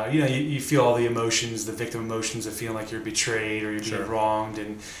 You feel all the emotions, the victim emotions of feeling like you're betrayed or you're being wronged,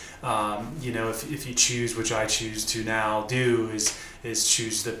 and if you choose, which I choose to now do, is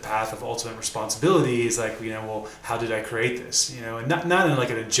choose the path of ultimate responsibility. Is like, well, how did I create this? And not in like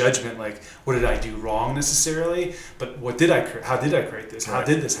in a judgment, like what did I do wrong necessarily, but how did I create this? How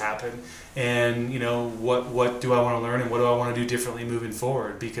did this happen? And what do I want to learn, and what do I want to do differently moving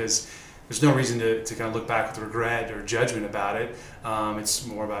forward? Because there's no reason to kind of look back with regret or judgment about it. It's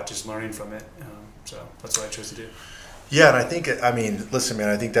more about just learning from it. So that's what I chose to do. Yeah, and I think, listen, man,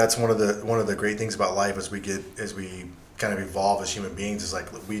 I think that's one of the great things about life as we kind of evolve as human beings, is like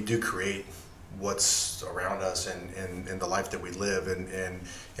we do create what's around us and the life that we live,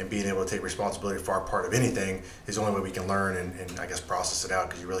 and being able to take responsibility for our part of anything is the only way we can learn and I guess process it out,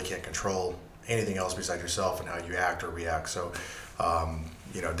 because you really can't control anything else besides yourself and how you act or react. So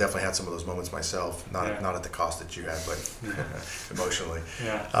definitely had some of those moments myself, not at the cost that you had, but emotionally.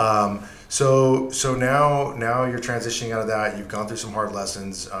 Yeah. So now you're transitioning out of that. You've gone through some hard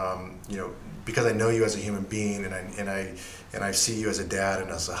lessons. Because I know you as a human being, and I see you as a dad and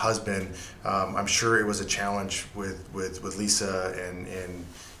as a husband. I'm sure it was a challenge with Lisa and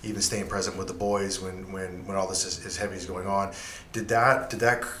even staying present with the boys when all this is heavy is going on. Did that,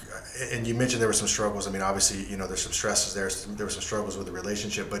 and you mentioned there were some struggles. I mean, obviously, there's some stresses there were some struggles with the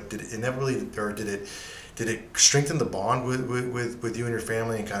relationship, but did it inevitably, or did it strengthen the bond with you and your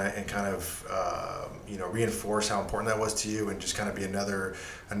family, and kind of reinforce how important that was to you, and just kind of be another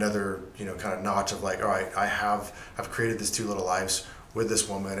kind of notch of like, all right, I've created these two little lives with this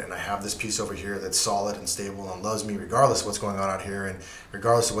woman, and I have this piece over here that's solid and stable and loves me regardless of what's going on out here, and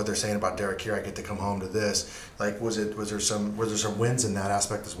regardless of what they're saying about Derek here, I get to come home to this. Like, was there some wins in that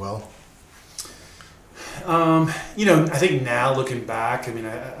aspect as well? I think now looking back, I mean,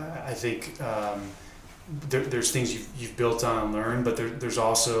 I think there's things you've built on and learned, but there's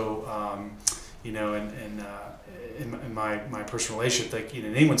also in my personal relationship, like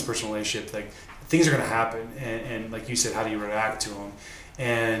in anyone's personal relationship, like things are going to happen, and like you said, how do you react to them?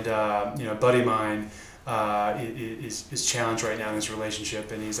 And a buddy of mine is challenged right now in his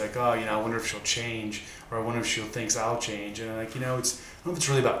relationship, and he's like, oh, I wonder if she'll change, or I wonder if she'll thinks I'll change. And I'm like, I don't know if it's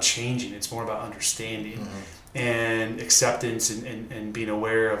really about changing. It's more about understanding and acceptance and being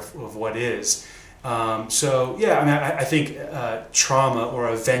aware of what is. I think trauma or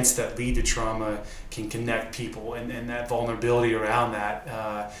events that lead to trauma can connect people, and that vulnerability around that.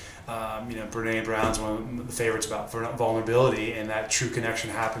 Brene Brown's one of the favorites about vulnerability, and that true connection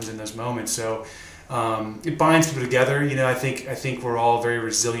happens in those moments. So it binds people together. I think we're all very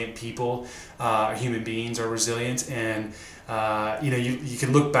resilient people. Human beings are resilient, and you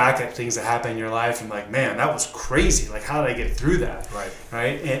can look back at things that happen in your life and like, man, that was crazy. Like, how did I get through that?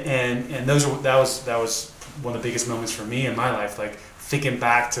 Right. And that was one of the biggest moments for me in my life. Like thinking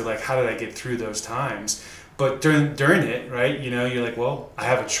back to like, how did I get through those times? But during it, right, you're like, well, I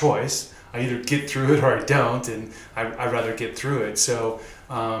have a choice. I either get through it or I don't, and I'd rather get through it. So,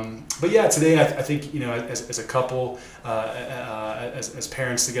 today I think, as a couple, as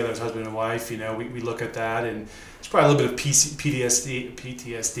parents together, as husband and wife, we look at that, and it's probably a little bit of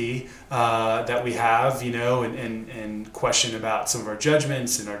PTSD that we have, and question about some of our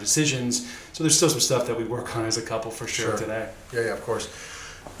judgments and our decisions. So there's still some stuff that we work on as a couple for sure today. Yeah, of course.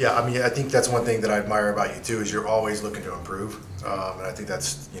 Yeah, I mean, I think that's one thing that I admire about you too, is you're always looking to improve, and I think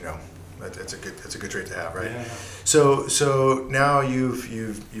that's it's a good trait to have, right? Yeah. So now you've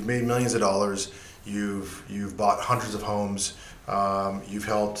made millions of dollars, you've bought hundreds of homes, you've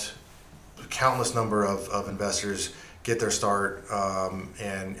helped a countless number of investors get their start,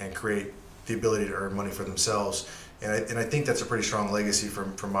 and create the ability to earn money for themselves, and I think that's a pretty strong legacy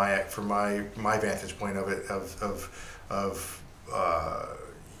from my vantage point of it,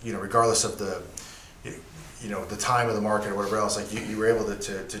 regardless of the time of the market or whatever else, like you were able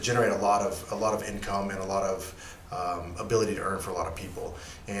to generate a lot of income and a lot of ability to earn for a lot of people.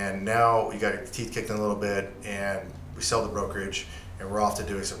 And now you got your teeth kicked in a little bit, and we sell the brokerage, and we're off to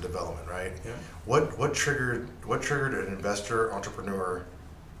doing some development, right? Yeah. What triggered an investor, entrepreneur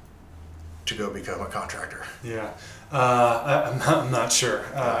to go become a contractor? Yeah, I'm not sure,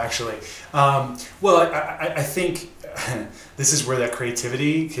 actually. I think this is where that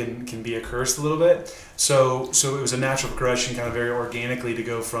creativity can be a curse a little bit. So it was a natural progression, kind of very organically, to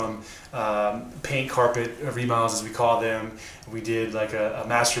go from paint, carpet remodels, as we call them. We did like a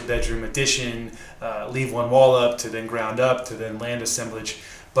master bedroom addition, leave one wall up, to then ground up, to then land assemblage.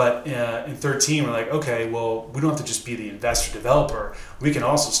 But in 13, we're like, okay, well, we don't have to just be the investor developer. We can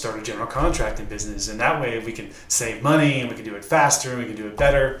also start a general contracting business, and that way we can save money, and we can do it faster, and we can do it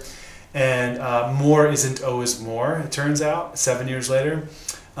better. And more isn't always more, it turns out, 7 years later.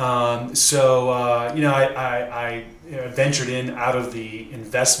 I ventured in out of the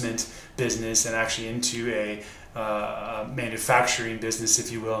investment business and actually into a manufacturing business,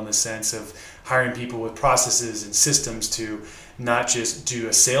 if you will, in the sense of hiring people with processes and systems to not just do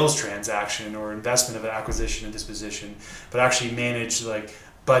a sales transaction or investment of an acquisition and disposition, but actually manage like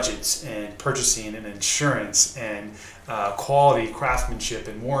budgets and purchasing and insurance and quality, craftsmanship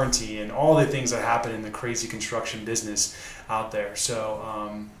and warranty and all the things that happen in the crazy construction business out there. So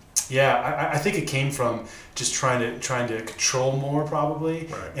I think it came from just trying to control more, probably,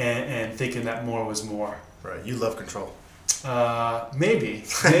 right, and thinking that more was more. Right. You love control. Maybe.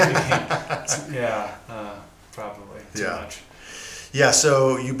 Probably too much. Yeah,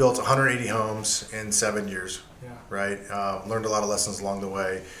 so you built 180 homes in 7 years, Yeah. right? Learned a lot of lessons along the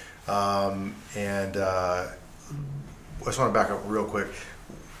way. I just want to back up real quick.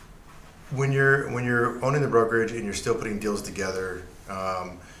 When you're owning the brokerage and you're still putting deals together,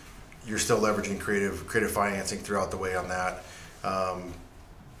 you're still leveraging creative financing throughout the way on that.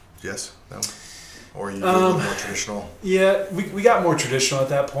 Yes? No? or you a little more traditional? Yeah, we got more traditional at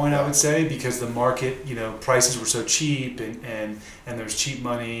that point, I would say, because the market, prices were so cheap, and there's cheap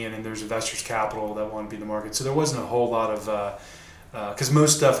money, and then there's investors' capital that want to be in the market. So there wasn't a whole lot of, because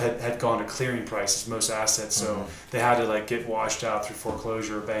most stuff had gone to clearing prices, most assets, so they had to like get washed out through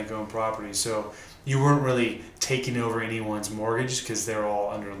foreclosure or bank-owned property. So you weren't really taking over anyone's mortgage because they're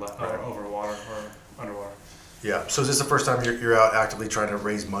all over water or underwater. Yeah. So is this the first time you're out actively trying to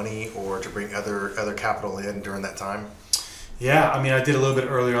raise money or to bring other capital in during that time? Yeah, I mean, I did a little bit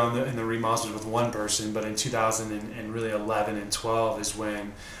earlier on in the remodels with one person, but in 2011 and 12 is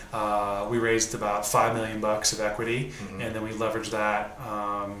when we raised about $5 million of equity, and then we leveraged that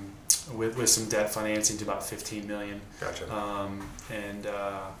with some debt financing to about $15 million. Gotcha.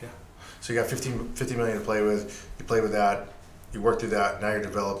 Yeah. So you got 50 million to play with. You play with that. You work through that. Now you're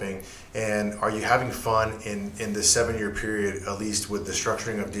developing. And are you having fun in the 7-year period, at least with the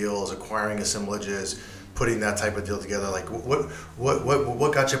structuring of deals, acquiring assemblages, putting that type of deal together? Like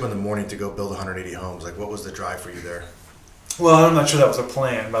what got you up in the morning to go build 180 homes? Like what was the drive for you there? Well, I'm not sure that was a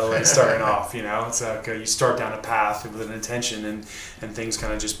plan, by the way, starting off. It's like you start down a path with an intention, and things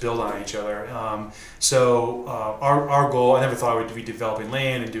kind of just build on each other. So our goal, I never thought I would be developing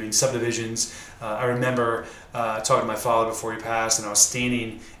land and doing subdivisions. I remember talking to my father before he passed, and I was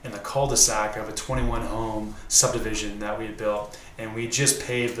standing in the cul-de-sac of a 21-home subdivision that we had built, and we just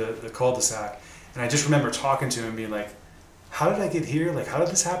paved the cul-de-sac. And I just remember talking to him, being like, how did I get here? Like, how did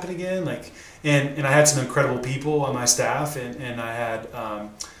this happen again? Like, and I had some incredible people on my staff, and I had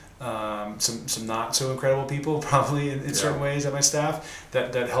some not so incredible people probably in certain ways at my staff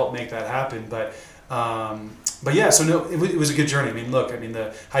that helped make that happen. But yeah, so no, it was a good journey. I mean, look,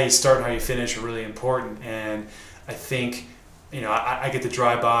 how you start and how you finish are really important, and I think, I get to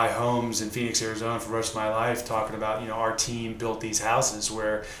drive by homes in Phoenix, Arizona for the rest of my life talking about, our team built these houses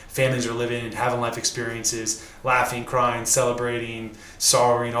where families are living and having life experiences, laughing, crying, celebrating,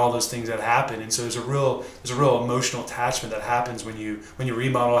 sorrowing, all those things that happen. And so there's a real emotional attachment that happens when you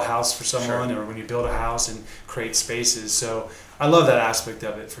remodel a house for someone, or when you build a house and create spaces. So I love that aspect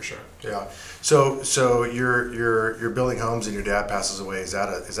of it for sure. Yeah. So you're building homes and your dad passes away. Is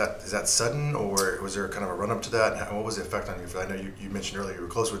that sudden, or was there kind of a run up to that? And what was the effect on you? I know you mentioned earlier you were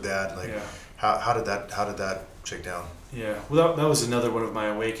close with Dad. Like, how did that shake down? Yeah. Well, that was another one of my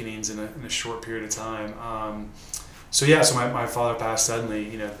awakenings in a short period of time. So my father passed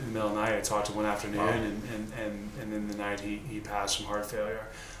suddenly. In the middle of the night. I talked to him one afternoon, and then the night he passed from heart failure.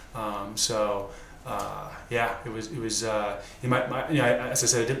 It was. As I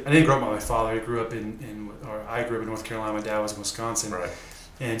said, I didn't grow up with my father. I grew up I grew up in North Carolina. My dad was in Wisconsin. Right.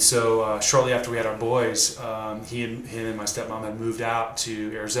 And so shortly after we had our boys, he and my stepmom had moved out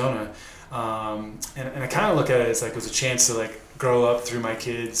to Arizona, and I kind of look at it as like it was a chance to like grow up through my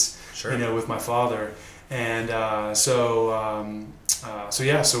kids, with my father. And so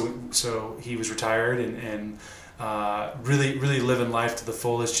he was retired and really living life to the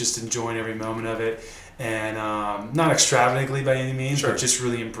fullest, just enjoying every moment of it, and not extravagantly by any means, but just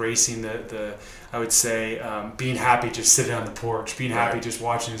really embracing the I would say being happy just sitting on the porch, being happy just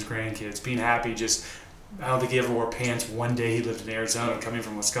watching his grandkids, being happy just, I don't think he ever wore pants one day he lived in Arizona coming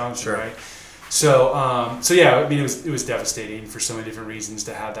from Wisconsin, right? So it was devastating for so many different reasons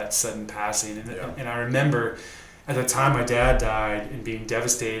to have that sudden passing, and I remember at the time my dad died and being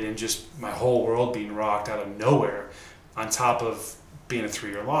devastated and just my whole world being rocked out of nowhere, on top of being a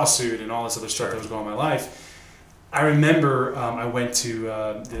 3-year lawsuit and all this other stuff that was going on in my life. I remember I went to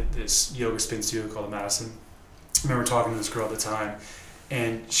this yoga spin studio called the Madison. I remember talking to this girl at the time,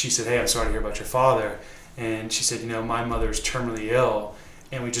 and she said, "Hey, I'm sorry to hear about your father." And she said, "My mother's terminally ill,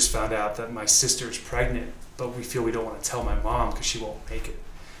 and we just found out that my sister's pregnant, but we feel we don't want to tell my mom because she won't make it."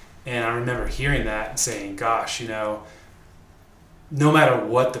 And I remember hearing that and saying, gosh, no matter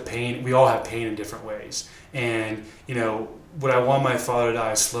what the pain, we all have pain in different ways. And, would I want my father to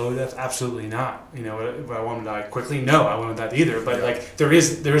die a slow death? Absolutely not. Would I want him to die quickly? No, I wouldn't want that either. But like, there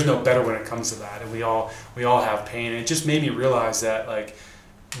is no better when it comes to that. And we all have pain. And it just made me realize that, like,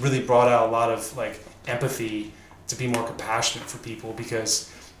 really brought out a lot of like empathy to be more compassionate for people, because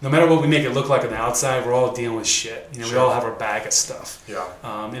no matter what we make it look like on the outside, we're all dealing with shit. We all have our bag of stuff. Yeah.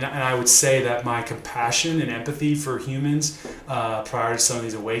 And I would say that my compassion and empathy for humans prior to some of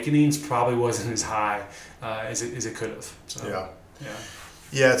these awakenings probably wasn't as high as it could have. So, yeah.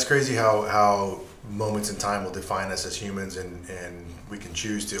 It's crazy how moments in time will define us as humans, and we can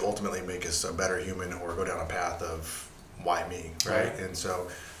choose to ultimately make us a better human or go down a path of why me, right? And so.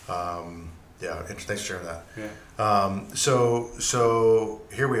 Thanks for sharing that. Yeah. So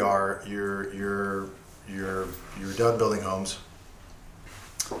here we are. You're done building homes.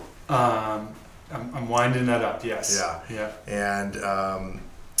 I'm winding that up. Yes. Yeah. And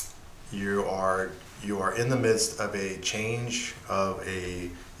you are in the midst of a change of a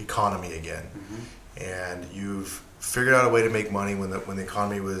economy again, and you've figured out a way to make money when the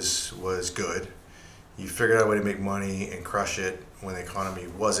economy was good. You figured out a way to make money and crush it when the economy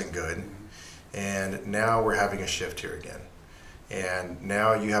wasn't good, and now we're having a shift here again. And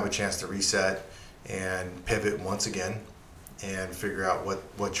now you have a chance to reset and pivot once again and figure out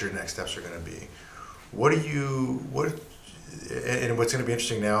what your next steps are going to be. And what's going to be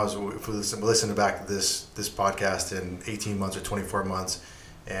interesting now is if we listen back to this podcast in 18 months or 24 months,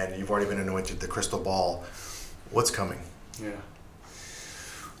 and you've already been anointed the crystal ball, what's coming? Yeah.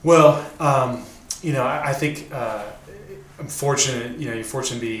 Well, I think I'm fortunate. You're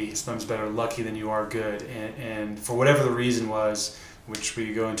fortunate to be sometimes better lucky than you are good, and for whatever the reason was, which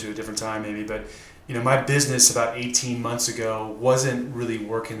we go into a different time maybe, but my business about 18 months ago wasn't really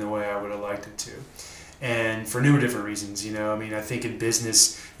working the way I would have liked it to. And for different reasons, I think in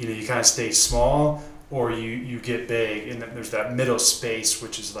business, you kind of stay small or you get big, and then there's that middle space,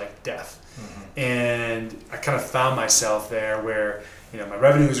 which is like death. And I kind of found myself there where, my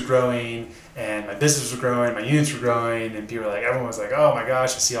revenue was growing and my business was growing, my units were growing, and everyone was like, oh my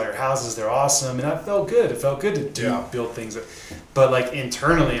gosh, I see all your houses, they're awesome. And that felt good. It felt good to build things. But like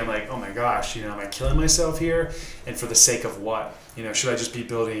internally, I'm like, oh my gosh, am I killing myself here? And for the sake of what? Should I just be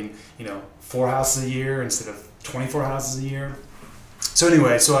building, 4 houses a year instead of 24 houses a year? So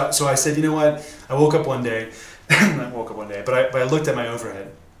anyway, so I said, you know what? I woke up one day, but I looked at my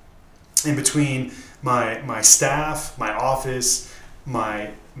overhead. In between my staff, my office, my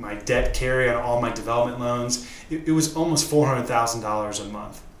debt carry on all my development loans, it was almost $400,000 a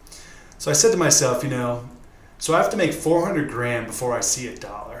month. So I said to myself, so I have to make $400,000 before I see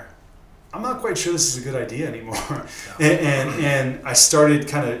 $1. I'm not quite sure this is a good idea anymore. No. And I started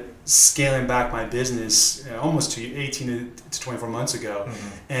kind of scaling back my business almost 18 to 24 months ago.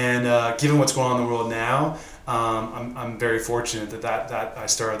 And given what's going on in the world now, I'm very fortunate that I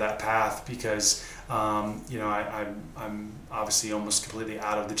started that path because I'm obviously almost completely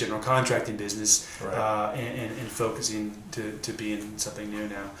out of the general contracting business, right. and focusing to be in something new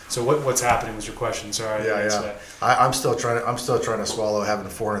now. So what's happening was your question. Sorry. Yeah. I'm still trying to swallow having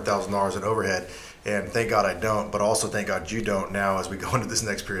 $400,000 in overhead. And thank God I don't, but also thank God you don't now as we go into this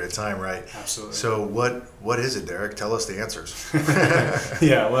next period of time, right? Absolutely. So what is it, Derek? Tell us the answers.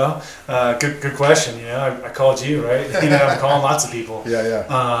 Yeah, well, good question. I called you, right? I'm calling lots of people. Yeah.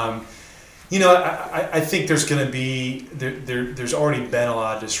 I think there's going to be there's already been a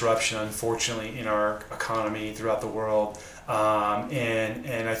lot of disruption, unfortunately, in our economy throughout the world,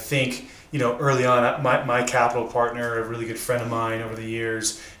 and I think early on, my capital partner, a really good friend of mine over the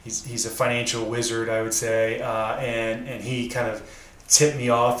years, he's a financial wizard, I would say, and he kind of tipped me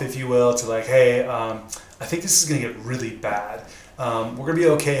off, if you will, to like, hey, I think this is going to get really bad. We're going to be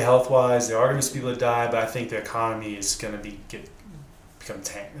okay health-wise. There are going to be people that die, but I think the economy is going to become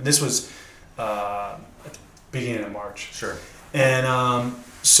tanked. And this was at the beginning of March. Sure. And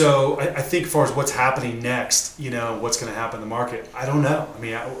so I think as far as what's happening next, what's going to happen in the market, I don't know. I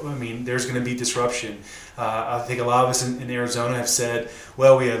mean, there's going to be disruption. I think a lot of us in Arizona have said,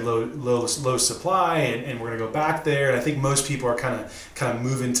 well, we had low supply, and we're going to go back there. And I think most people are kind of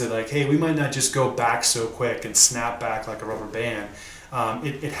moving to like, hey, we might not just go back so quick and snap back like a rubber band.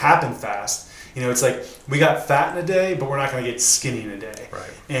 It happened fast. It's like we got fat in a day, but we're not going to get skinny in a day. Right.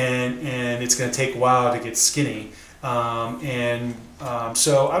 And it's going to take a while to get skinny. So I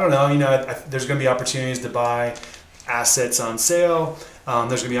don't know. There's going to be opportunities to buy assets on sale. There's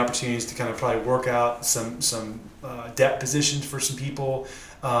going to be opportunities to kind of probably work out some debt positions for some people.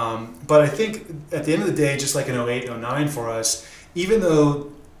 But I think at the end of the day, just like in 08, 09 for us, even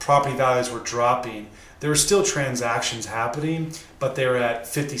though property values were dropping, there were still transactions happening, but they're at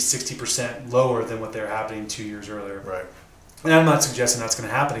 50, 60% lower than what they were happening 2 years earlier. Right. And I'm not suggesting that's going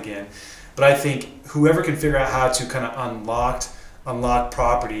to happen again, but I think whoever can figure out how to kind of unlock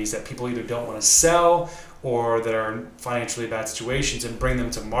properties that people either don't want to sell or that are in financially bad situations and bring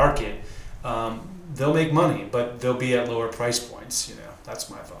them to market, they'll make money, but they'll be at lower price points. That's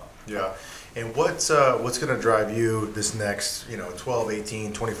my thought. Yeah. And what's going to drive you this next 12,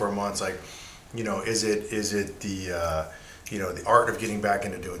 18, 24 months? Like, is it the the art of getting back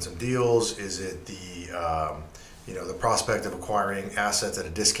into doing some deals? Is it the prospect of acquiring assets at a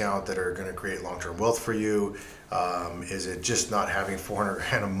discount that are going to create long-term wealth for you? Is it just not having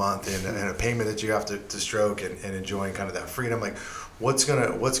 $400,000 a month and a payment that you have to stroke and enjoying kind of that freedom? Like, what's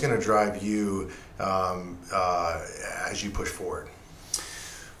gonna drive you as you push forward?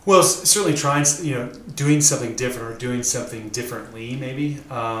 Well, certainly trying, doing something different or doing something differently, maybe.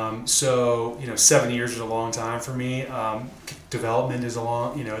 So, 7 years is a long time for me. Development is a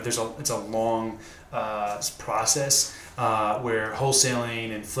long, it's a long process where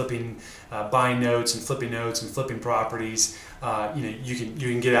wholesaling and flipping, buying notes and flipping properties, you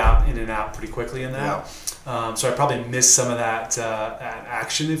can get out in and out pretty quickly in that. Yeah. So I probably missed some of that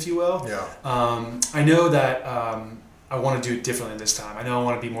action, if you will. Yeah. I know that I want to do it differently this time. I know I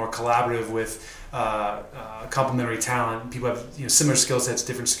want to be more collaborative with complementary talent. People have similar skill sets,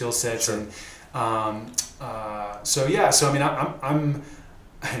 different skill sets, Sure. and so yeah. So I mean, I'm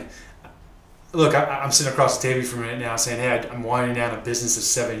look. I'm sitting across the table from right now, saying, "Hey, I'm winding down a business of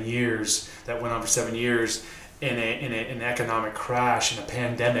 7 years that went on for 7 years in an economic crash, in a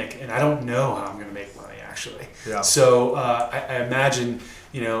pandemic, and I don't know how I'm going to make money actually." Yeah. So I imagine,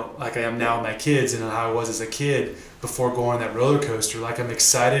 like I am now with my kids, and how I was as a kid before going on that roller coaster. Like I'm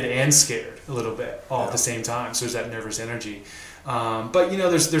excited and scared a little bit all at the same time. So there's that nervous energy. But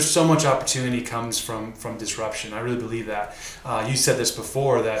there's so much opportunity comes from disruption. I really believe that. You said this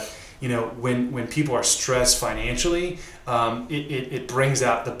before that when people are stressed financially, it brings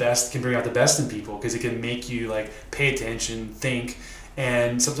out the best. Can bring out the best in people because it can make you like pay attention, think.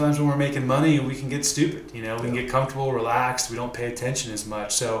 And sometimes when we're making money, we can get stupid. We can get comfortable, relaxed. We don't pay attention as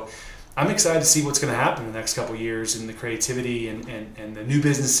much. So I'm excited to see what's going to happen in the next couple of years in the creativity and the new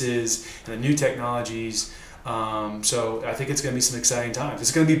businesses and the new technologies. So I think it's going to be some exciting times.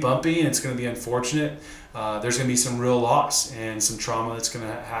 It's going to be bumpy and it's going to be unfortunate. There's going to be some real loss and some trauma that's going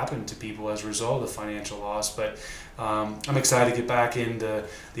to happen to people as a result of financial loss. But I'm excited to get back into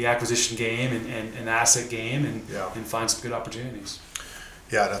the acquisition game and asset game and find some good opportunities.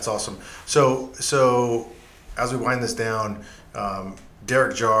 Yeah, that's awesome. So as we wind this down,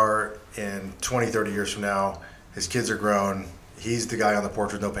 Derek Jarr in 20, 30 years from now, his kids are grown. He's the guy on the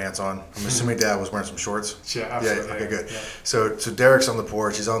porch with no pants on. I'm assuming Dad was wearing some shorts. Yeah, absolutely. Yeah, okay, good. Yeah. So Derek's on the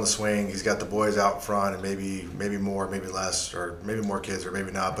porch. He's on the swing. He's got the boys out front, and maybe more, maybe less, or maybe more kids, or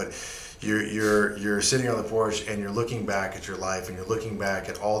maybe not. But you're sitting on the porch, and you're looking back at your life, and you're looking back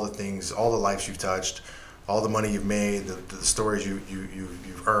at all the things, all the lives you've touched, all the money you've made, the stories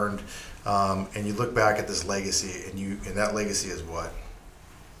you've earned, and you look back at this legacy, and that legacy is what?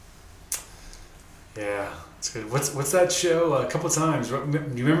 Yeah, it's good. What's that show? A couple of times. You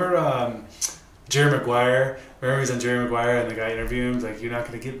remember Jerry Maguire? Remember he's on Jerry Maguire and the guy interviewed him? He's like, "You're not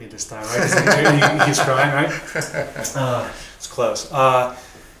going to get me this time, right?" He keeps crying, right? It's close.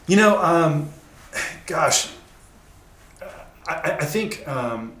 Gosh, I think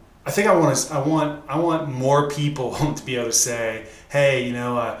I want more people to be able to say, "Hey,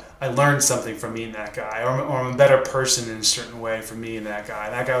 I learned something from meeting that guy," or I'm a better person in a certain way from meeting that guy.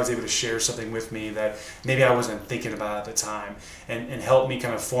 That guy was able to share something with me that maybe I wasn't thinking about at the time, and help me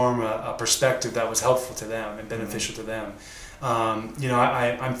kind of form a perspective that was helpful to them and beneficial to them.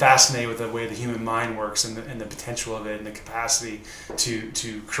 I'm fascinated with the way the human mind works and the potential of it and the capacity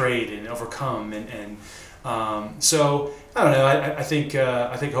to create and overcome so I don't know. I think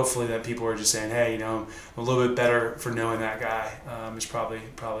hopefully that people are just saying, "Hey, I'm a little bit better for knowing that guy." Is probably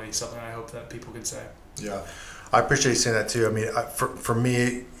something I hope that people can say. Yeah, I appreciate you saying that too. I mean, for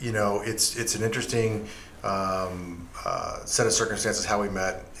me, it's an interesting set of circumstances how we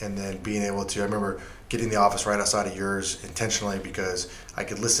met, and then being able to. I remember getting the office right outside of yours intentionally because I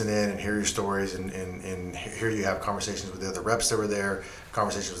could listen in and hear your stories and hear you have conversations with the other reps that were there,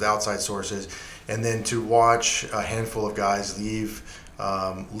 conversations with outside sources, and then to watch a handful of guys leave,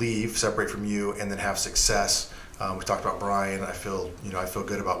 separate from you, and then have success. We talked about Brian. I feel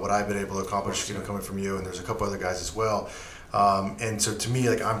good about what I've been able to accomplish, coming from you, and there's a couple other guys as well. And so to me,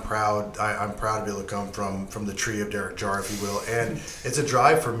 like I'm proud to be able to come from the tree of Derek Jarr, if you will. And it's a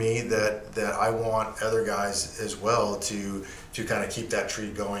drive for me that I want other guys as well to kind of keep that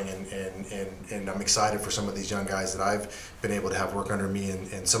tree going. And I'm excited for some of these young guys that I've been able to have work under me.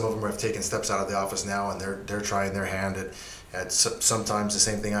 And some of them have taken steps out of the office now, and they're trying their hand at sometimes the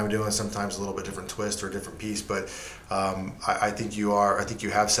same thing I'm doing, sometimes a little bit different twist or a different piece. But I think you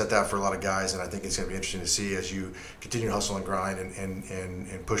have set that for a lot of guys, and I think it's going to be interesting to see as you continue to hustle and grind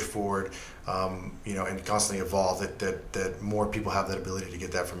and push forward, and constantly evolve. That more people have that ability to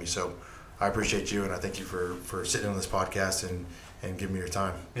get that from you. So I appreciate you, and I thank you for sitting on this podcast and giving me your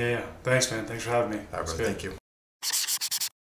time. Yeah. Thanks, man. Thanks for having me. All right, brother. Thank you.